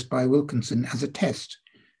 also posed by Wilkinson as a test.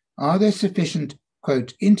 Are there sufficient,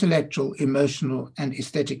 quote, intellectual, emotional, and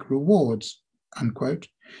aesthetic rewards, unquote,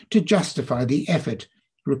 to justify the effort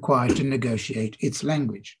required to negotiate its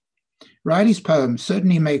language? Riley's poem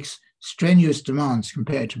certainly makes strenuous demands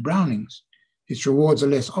compared to Browning's. Its rewards are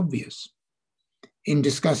less obvious. In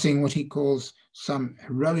discussing what he calls some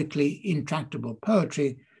heroically intractable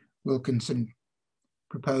poetry, Wilkinson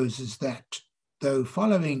proposes that though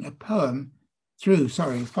following a poem,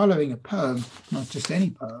 not just any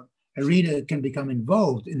poem, a reader can become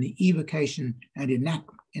involved in the evocation and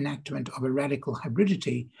enactment of a radical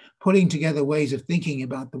hybridity, pulling together ways of thinking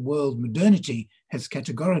about the world modernity has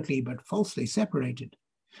categorically but falsely separated.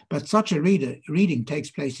 But such a reading takes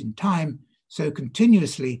place in time, so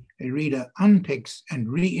continuously a reader unpicks and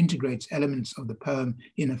reintegrates elements of the poem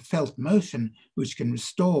in a felt motion which can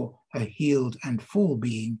restore a healed and full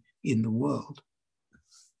being in the world.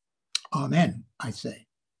 Amen, I say.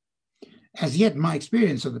 As yet, my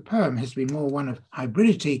experience of the poem has been more one of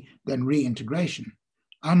hybridity than reintegration.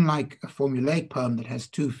 Unlike a formulaic poem that has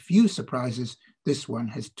too few surprises, this one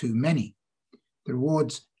has too many. The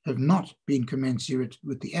rewards have not been commensurate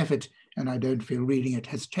with the effort, and I don't feel reading it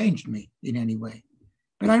has changed me in any way.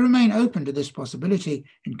 But I remain open to this possibility,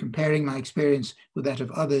 and comparing my experience with that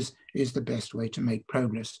of others is the best way to make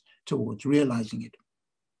progress towards realizing it.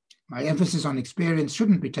 My emphasis on experience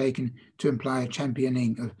shouldn't be taken to imply a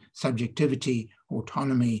championing of subjectivity,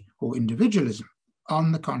 autonomy, or individualism.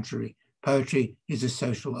 On the contrary, poetry is a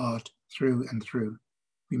social art through and through.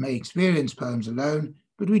 We may experience poems alone,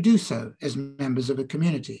 but we do so as members of a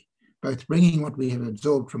community, both bringing what we have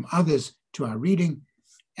absorbed from others to our reading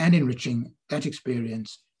and enriching that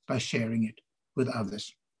experience by sharing it with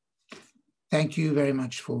others. Thank you very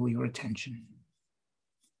much for your attention.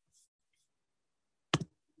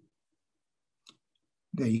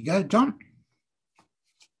 There you go, John.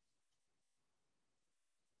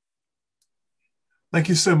 Thank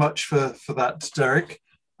you so much for that, Derek.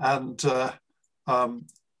 And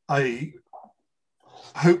I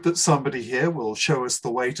hope that somebody here will show us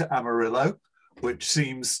the way to Amarillo, which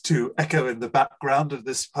seems to echo in the background of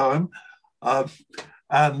this poem. I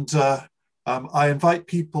invite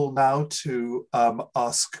people now to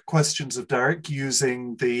ask questions of Derek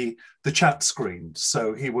using the chat screen.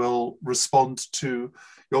 So he will respond to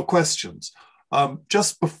your questions.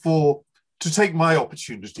 To take my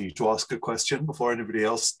opportunity to ask a question before anybody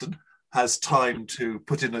else has time to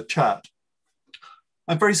put in a chat,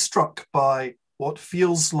 I'm very struck by what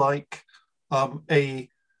feels like a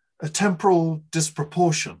temporal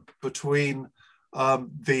disproportion between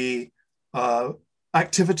the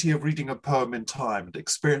activity of reading a poem in time and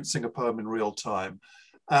experiencing a poem in real time.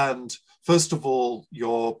 And first of all,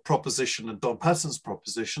 your proposition and Don Patton's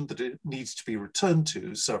proposition that it needs to be returned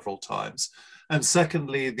to several times. And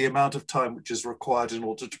secondly, the amount of time which is required in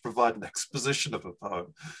order to provide an exposition of a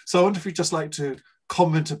poem. So I wonder if you'd just like to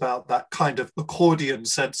comment about that kind of accordion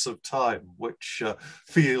sense of time, which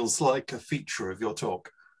feels like a feature of your talk.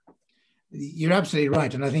 You're absolutely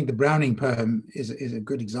right. And I think the Browning poem is a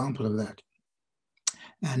good example of that.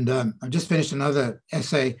 And I've just finished another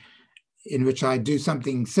essay in which I do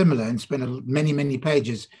something similar and spend many, many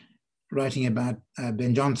pages writing about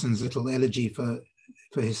Ben Jonson's little elegy for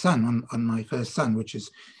his son, on my first son, which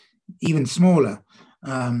is even smaller.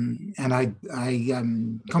 And I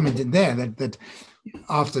commented there that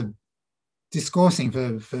after discoursing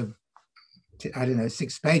for I don't know,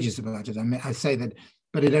 6 pages about it, I say that,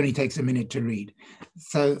 but it only takes a minute to read.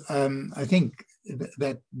 So I think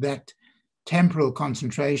that temporal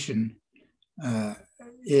concentration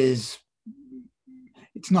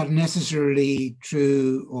it's not necessarily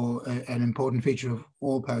true or an important feature of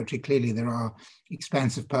all poetry. Clearly, there are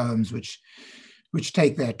expansive poems which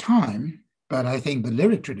take their time, but I think the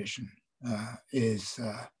lyric tradition is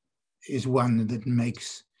one that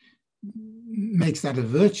makes that a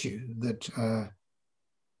virtue, that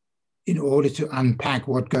in order to unpack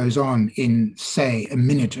what goes on in, say, a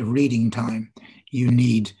minute of reading time, you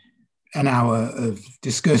need an hour of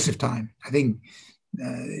discursive time. I think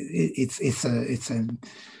it's a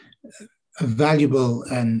valuable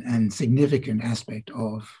and significant aspect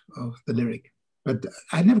of the lyric. But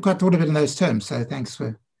I never quite thought of it in those terms, so thanks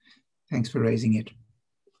for raising it.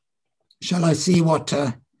 Shall I see what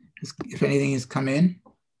if anything has come in?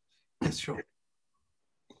 Yes, sure.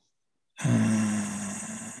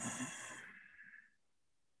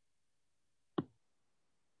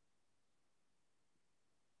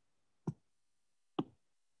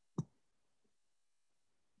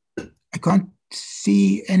 I can't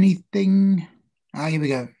see anything. Here we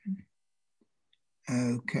go.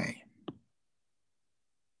 Okay.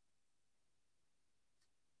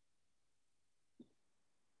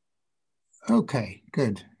 Okay,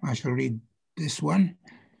 good. I shall read this one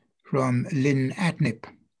from Lynn Atnip.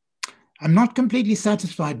 I'm not completely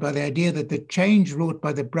satisfied by the idea that the change wrought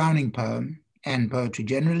by the Browning poem, and poetry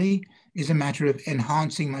generally, is a matter of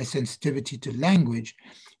enhancing my sensitivity to language,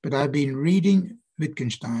 but I've been reading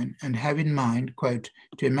Wittgenstein and have in mind, quote,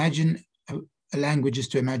 to imagine a language is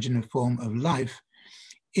to imagine a form of life,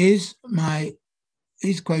 is,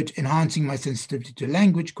 quote, enhancing my sensitivity to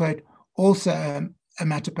language, quote, also a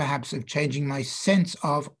matter perhaps of changing my sense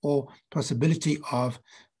of or possibility of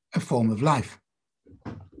a form of life.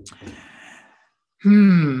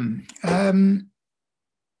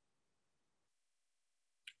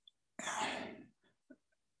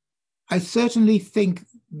 I certainly think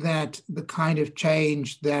that the kind of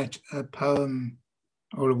change that a poem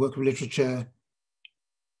or a work of literature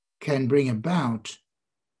can bring about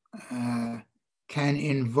can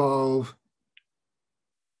involve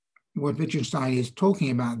what Wittgenstein is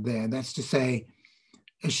talking about there. That's to say,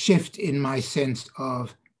 a shift in my sense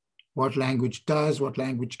of what language does, what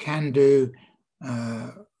language can do,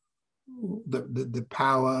 the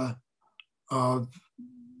power of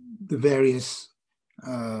the various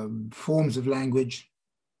forms of language,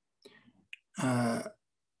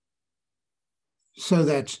 so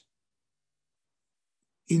that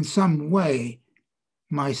in some way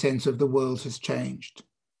my sense of the world has changed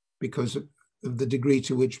because of the degree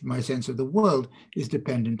to which my sense of the world is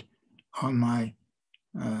dependent on my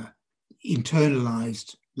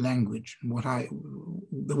internalized language,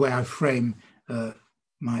 the way I frame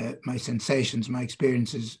my sensations, my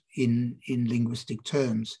experiences in linguistic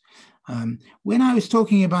terms. When I was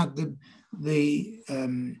talking about the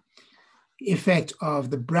effect of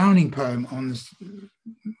the Browning poem on the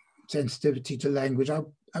sensitivity to language, I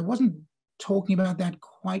wasn't talking about that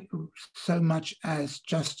quite so much as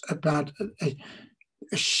just about the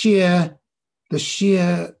sheer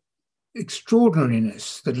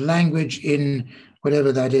extraordinariness that language in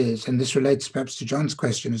whatever that is, and this relates perhaps to John's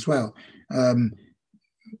question as well.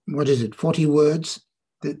 What is it, 40 words?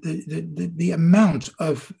 The amount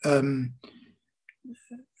of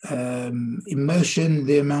emotion,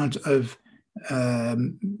 the amount of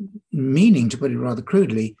meaning, to put it rather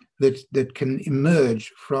crudely, that can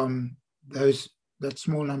emerge from that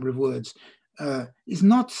small number of words is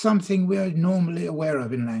not something we're normally aware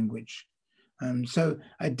of in language. So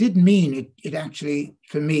I did mean it actually,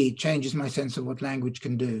 for me, changes my sense of what language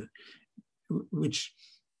can do, which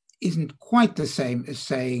isn't quite the same as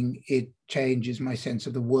saying it changes my sense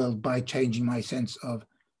of the world by changing my sense of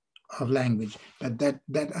language. But that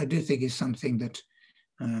I do think is something that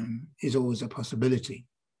is always a possibility.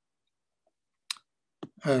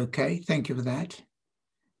 Okay, thank you for that.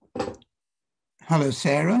 Hello,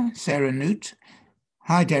 Sarah Newt.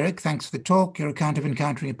 Hi, Derek, thanks for the talk. Your account of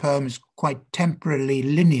encountering a poem is quite temporally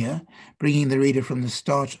linear, bringing the reader from the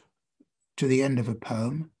start to the end of a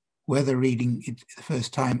poem, whether reading it the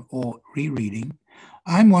first time or rereading.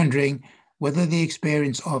 I'm wondering whether the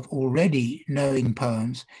experience of already knowing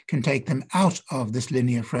poems can take them out of this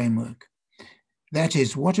linear framework. That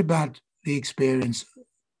is, what about the experience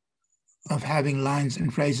of having lines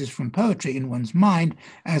and phrases from poetry in one's mind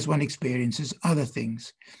as one experiences other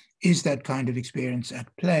things? Is that kind of experience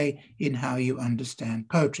at play in how you understand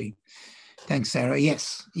poetry? Thanks, Sarah.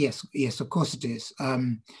 Yes, of course it is.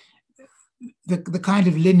 The kind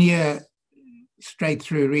of linear, straight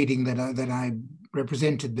through reading that I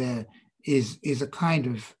represented there is a kind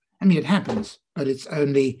of, I mean, it happens, but it's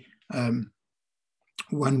only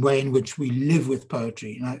one way in which we live with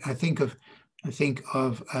poetry. And I think of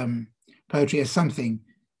poetry as something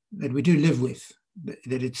that we do live with,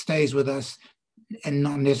 that it stays with us, and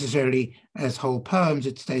not necessarily as whole poems.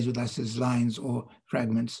 It stays with us as lines or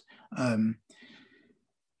fragments.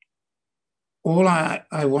 All I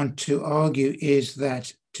want to argue is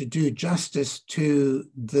that to do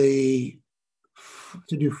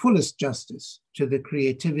fullest justice to the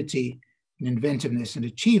creativity and inventiveness and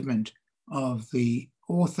achievement of the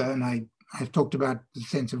author, and I've talked about the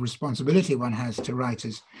sense of responsibility one has to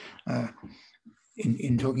writers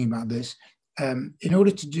in talking about this, in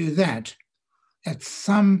order to do that, at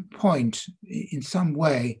some point, in some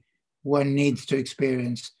way, one needs to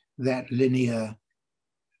experience that linear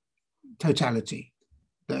totality.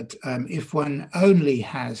 That if one only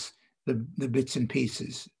has the bits and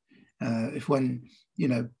pieces, if one,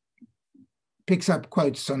 picks up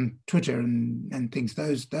quotes on Twitter and things,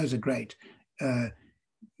 those are great.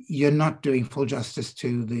 You're not doing full justice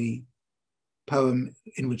to the poem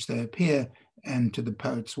in which they appear and to the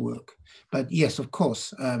poet's work. But yes, of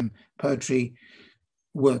course, poetry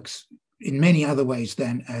works in many other ways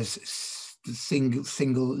than as the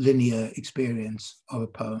single linear experience of a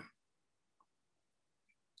poem.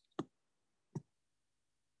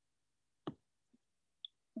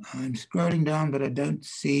 I'm scrolling down, but I don't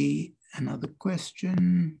see another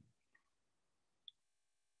question.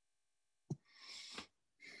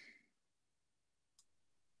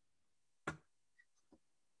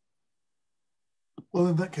 Well,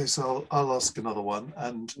 in that case, I'll ask another one,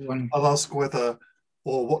 and I'll ask whether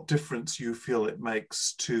or what difference you feel it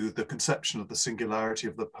makes to the conception of the singularity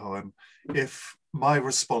of the poem if my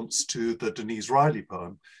response to the Denise Riley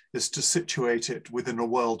poem is to situate it within a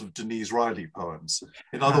world of Denise Riley poems.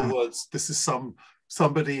 In other words, this is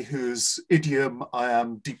somebody whose idiom I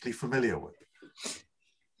am deeply familiar with.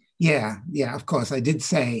 Yeah, of course. I did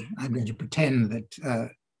say I'm going to pretend that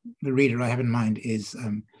the reader I have in mind is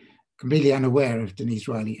completely unaware of Denise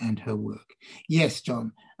Riley and her work. Yes,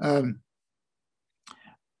 John.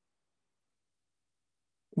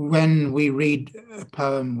 When we read a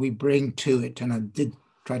poem, we bring to it, and I did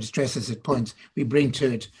try to stress this at points, we bring to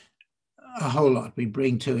it a whole lot. We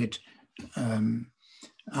bring to it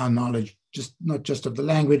our knowledge, not just of the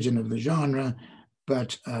language and of the genre,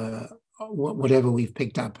 but whatever we've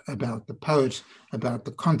picked up about the poet, about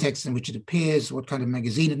the context in which it appears, what kind of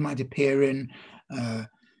magazine it might appear in,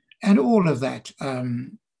 and all of that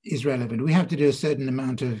is relevant. We have to do a certain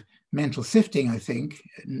amount of mental sifting, I think,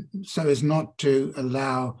 so as not to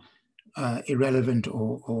allow irrelevant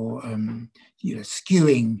or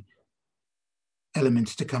skewing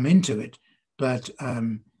elements to come into it. But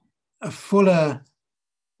a fuller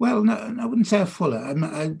Well, no, I wouldn't say a fuller.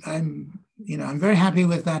 I'm very happy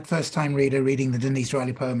with that first-time reader reading the Denise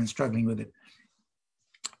Riley poem and struggling with it.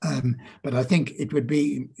 But I think it would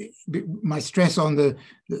be my stress on the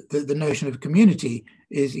notion of community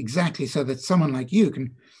is exactly so that someone like you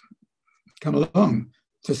can come along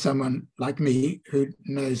to someone like me who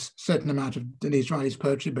knows a certain amount of Denise Riley's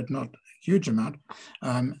poetry, but not a huge amount,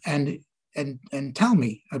 and tell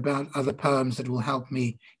me about other poems that will help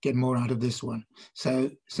me get more out of this one. So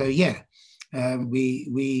yeah,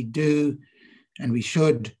 we do, and we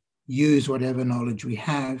should use whatever knowledge we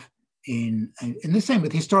have in the same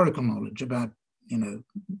with historical knowledge about,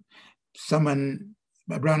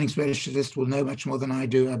 a Browning specialist will know much more than I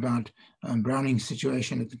do about Browning's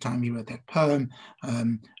situation at the time he wrote that poem,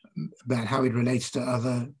 about how it relates to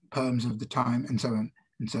other poems of the time, and so on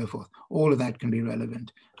and so forth. All of that can be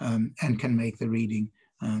relevant and can make the reading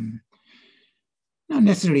not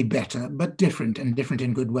necessarily better, but different, and different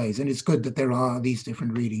in good ways. And it's good that there are these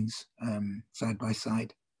different readings side by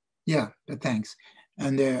side. Yeah, but thanks.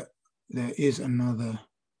 And there is another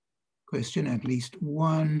question, at least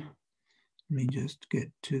one. Let me just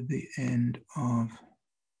get to the end of.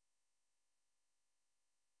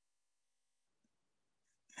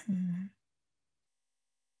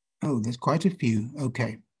 Oh, there's quite a few.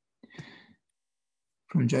 Okay.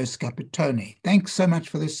 From Joe Scapitone. Thanks so much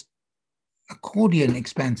for this accordion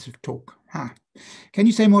expansive talk. Can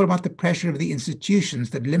you say more about the pressure of the institutions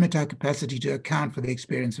that limit our capacity to account for the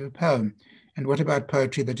experience of a poem? And what about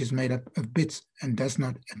poetry that is made up of bits and does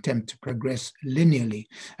not attempt to progress linearly?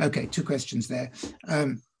 Okay, two questions there.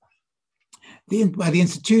 By the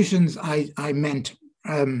institutions, I meant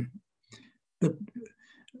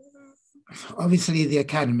obviously the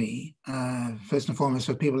academy, first and foremost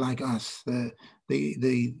for people like us, the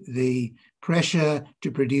pressure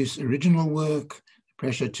to produce original work, the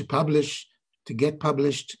pressure to publish, to get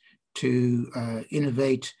published, to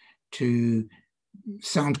innovate, to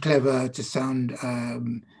sound clever, to sound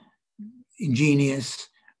ingenious.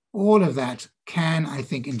 All of that can, I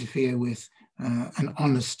think, interfere with an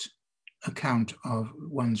honest account of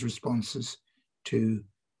one's responses to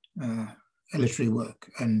a literary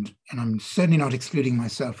work. And I'm certainly not excluding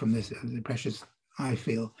myself from this, the pressures I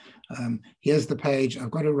feel. Here's the page,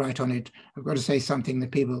 I've got to write on it, I've got to say something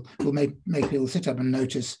that people will make people sit up and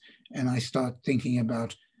notice, and I start thinking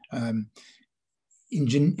about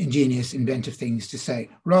ingenious, inventive things to say,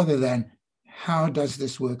 rather than how does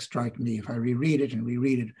this work strike me? If I reread it and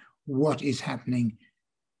reread it, what is happening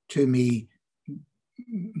to me?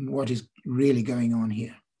 What is really going on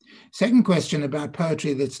here? Second question about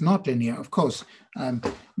poetry that's not linear. Of course, to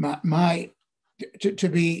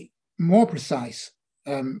be more precise,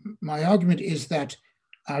 my argument is that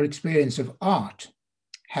our experience of art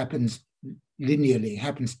happens linearly,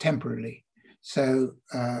 happens temporally. So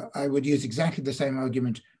I would use exactly the same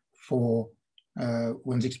argument for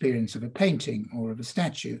one's experience of a painting or of a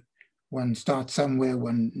statue. One starts somewhere,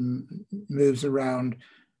 one moves around.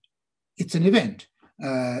 It's an event.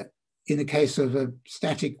 In the case of a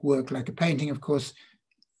static work like a painting, of course,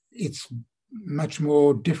 it's much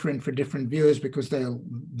more different for different viewers because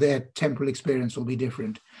their temporal experience will be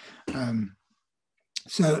different.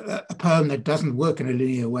 So a poem that doesn't work in a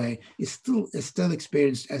linear way is still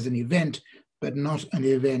experienced as an event, but not an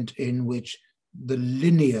event in which the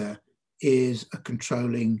linear is a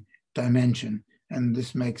controlling dimension. And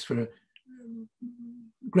this makes for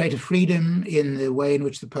greater freedom in the way in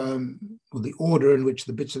which the poem, or the order in which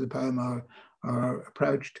the bits of the poem are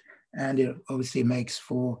approached. And it obviously makes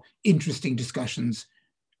for interesting discussions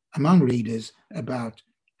among readers about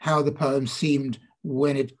how the poem seemed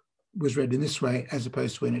when it was read in this way, as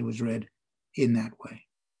opposed to when it was read in that way.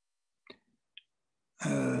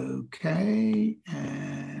 Okay,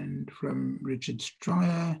 and from Richard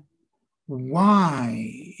Stryer, why,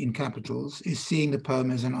 in capitals, is seeing the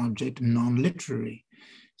poem as an object non-literary?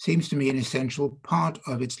 Seems to me an essential part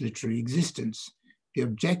of its literary existence. The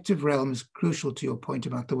objective realm is crucial to your point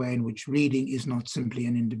about the way in which reading is not simply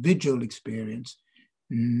an individual experience.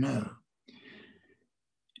 No.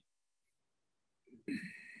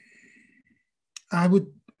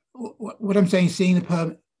 What I'm saying, seeing the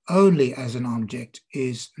poem only as an object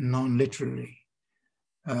is non-literary.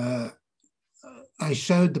 I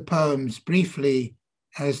showed the poems briefly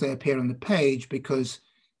as they appear on the page because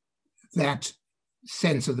that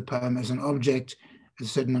sense of the poem as an object, a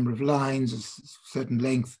certain number of lines, a certain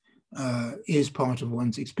length, is part of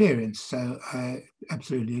one's experience. So I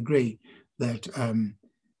absolutely agree that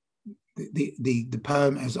the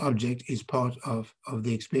poem as object is part of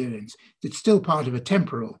the experience. It's still part of a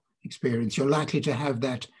temporal experience. You're likely to have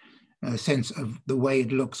that sense of the way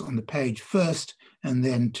it looks on the page first, and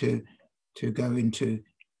then to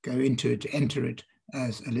enter it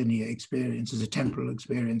as a linear experience, as a temporal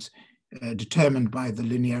experience, determined by the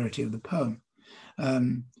linearity of the poem.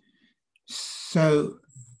 So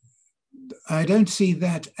I don't see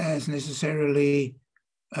that as necessarily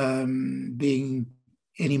being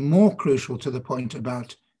any more crucial to the point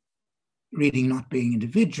about reading not being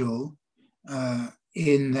individual,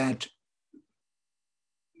 in that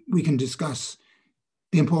we can discuss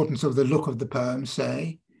the importance of the look of the poem,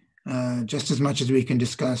 say, just as much as we can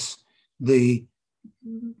discuss the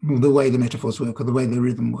way the metaphors work or the way the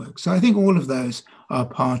rhythm works. So I think all of those are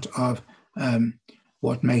part of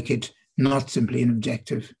what make it not simply an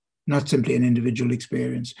objective, not simply an individual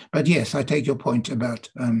experience. But yes, I take your point about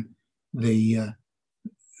the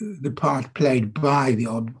part played by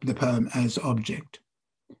the poem as object.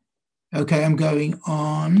 Okay, I'm going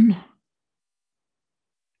on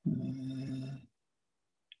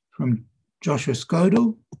from Joshua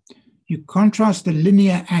Skodel. You contrast the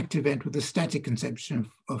linear act event with the static conception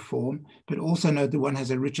of form, but also note that one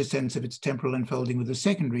has a richer sense of its temporal unfolding with a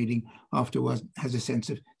second reading afterwards has a sense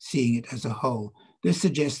of seeing it as a whole. This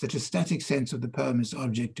suggests that a static sense of the poem as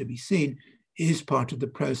object to be seen is part of the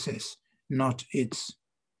process, not its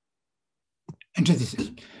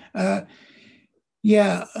antithesis.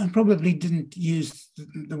 Yeah, I probably didn't use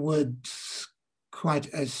the words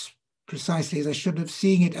quite as precisely as I should have.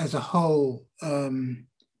 Seeing it as a whole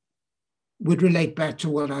would relate back to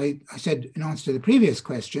what I said in answer to the previous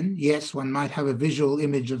question. Yes, one might have a visual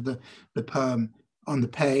image of the poem on the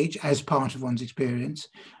page as part of one's experience,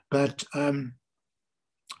 but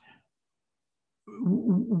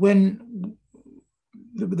when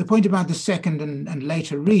the point about the second and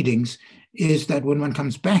later readings is that when one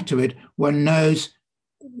comes back to it, one knows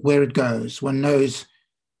where it goes, one knows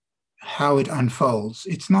how it unfolds.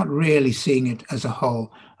 It's not really seeing it as a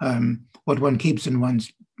whole. What one keeps in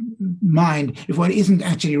one's mind, if one isn't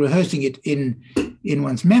actually rehearsing it in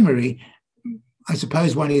one's memory, I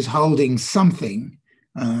suppose one is holding something,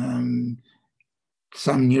 some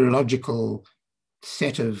neurological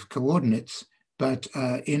set of coordinates, but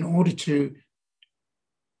in order to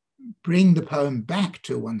bring the poem back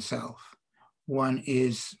to oneself, one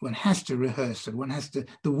has to rehearse it.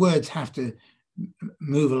 The words have to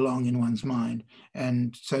move along in one's mind.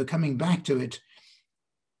 And so coming back to it,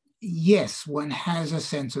 yes, one has a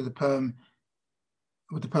sense of the poem,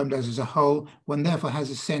 what the poem does as a whole. One therefore has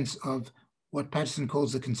a sense of what Patterson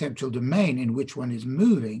calls the conceptual domain in which one is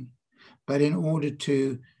moving. But in order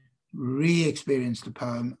to re-experience the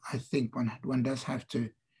poem, I think one does have to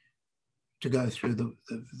go through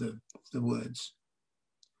the words.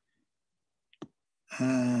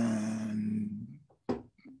 And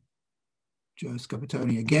Joe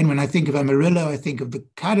Scapitoni again, when I think of Amarillo, I think of the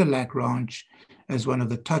Cadillac Ranch as one of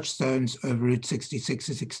the touchstones of Route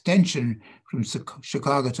 66's extension from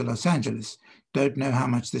Chicago to Los Angeles. Don't know how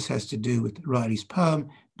much this has to do with Riley's poem,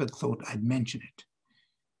 but thought I'd mention it.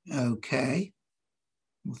 Okay,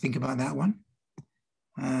 we'll think about that one.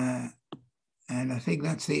 And I think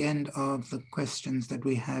that's the end of the questions that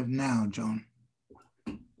we have now, John.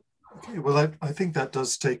 Okay, well, I think that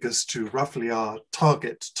does take us to roughly our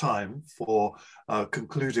target time for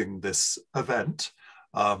concluding this event.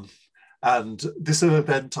 And this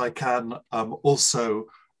event I can also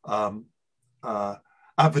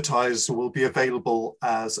advertise will be available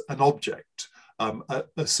as an object at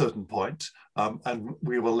a certain point, and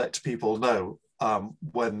we will let people know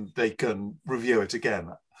when they can review it again.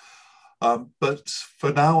 But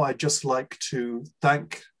for now, I'd just like to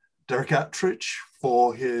thank Derek Attridge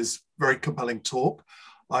for his very compelling talk.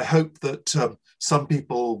 I hope that some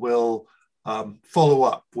people will follow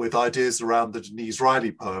up with ideas around the Denise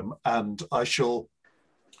Riley poem, and I shall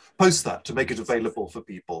post that to make it available for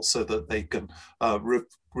people so that they can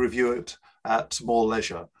review it at more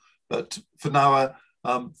leisure. But for now,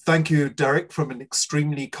 thank you, Derek, from an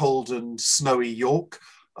extremely cold and snowy York,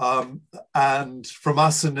 and from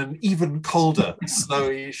us in an even colder,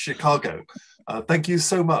 snowy Chicago. Thank you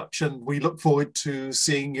so much, and we look forward to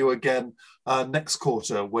seeing you again next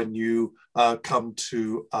quarter when you come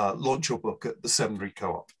to launch your book at the Seminary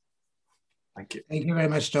Co-op. Thank you. Thank you very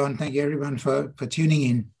much, John. Thank you, everyone, for tuning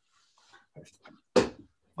in.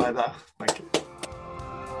 Bye there. Thank you.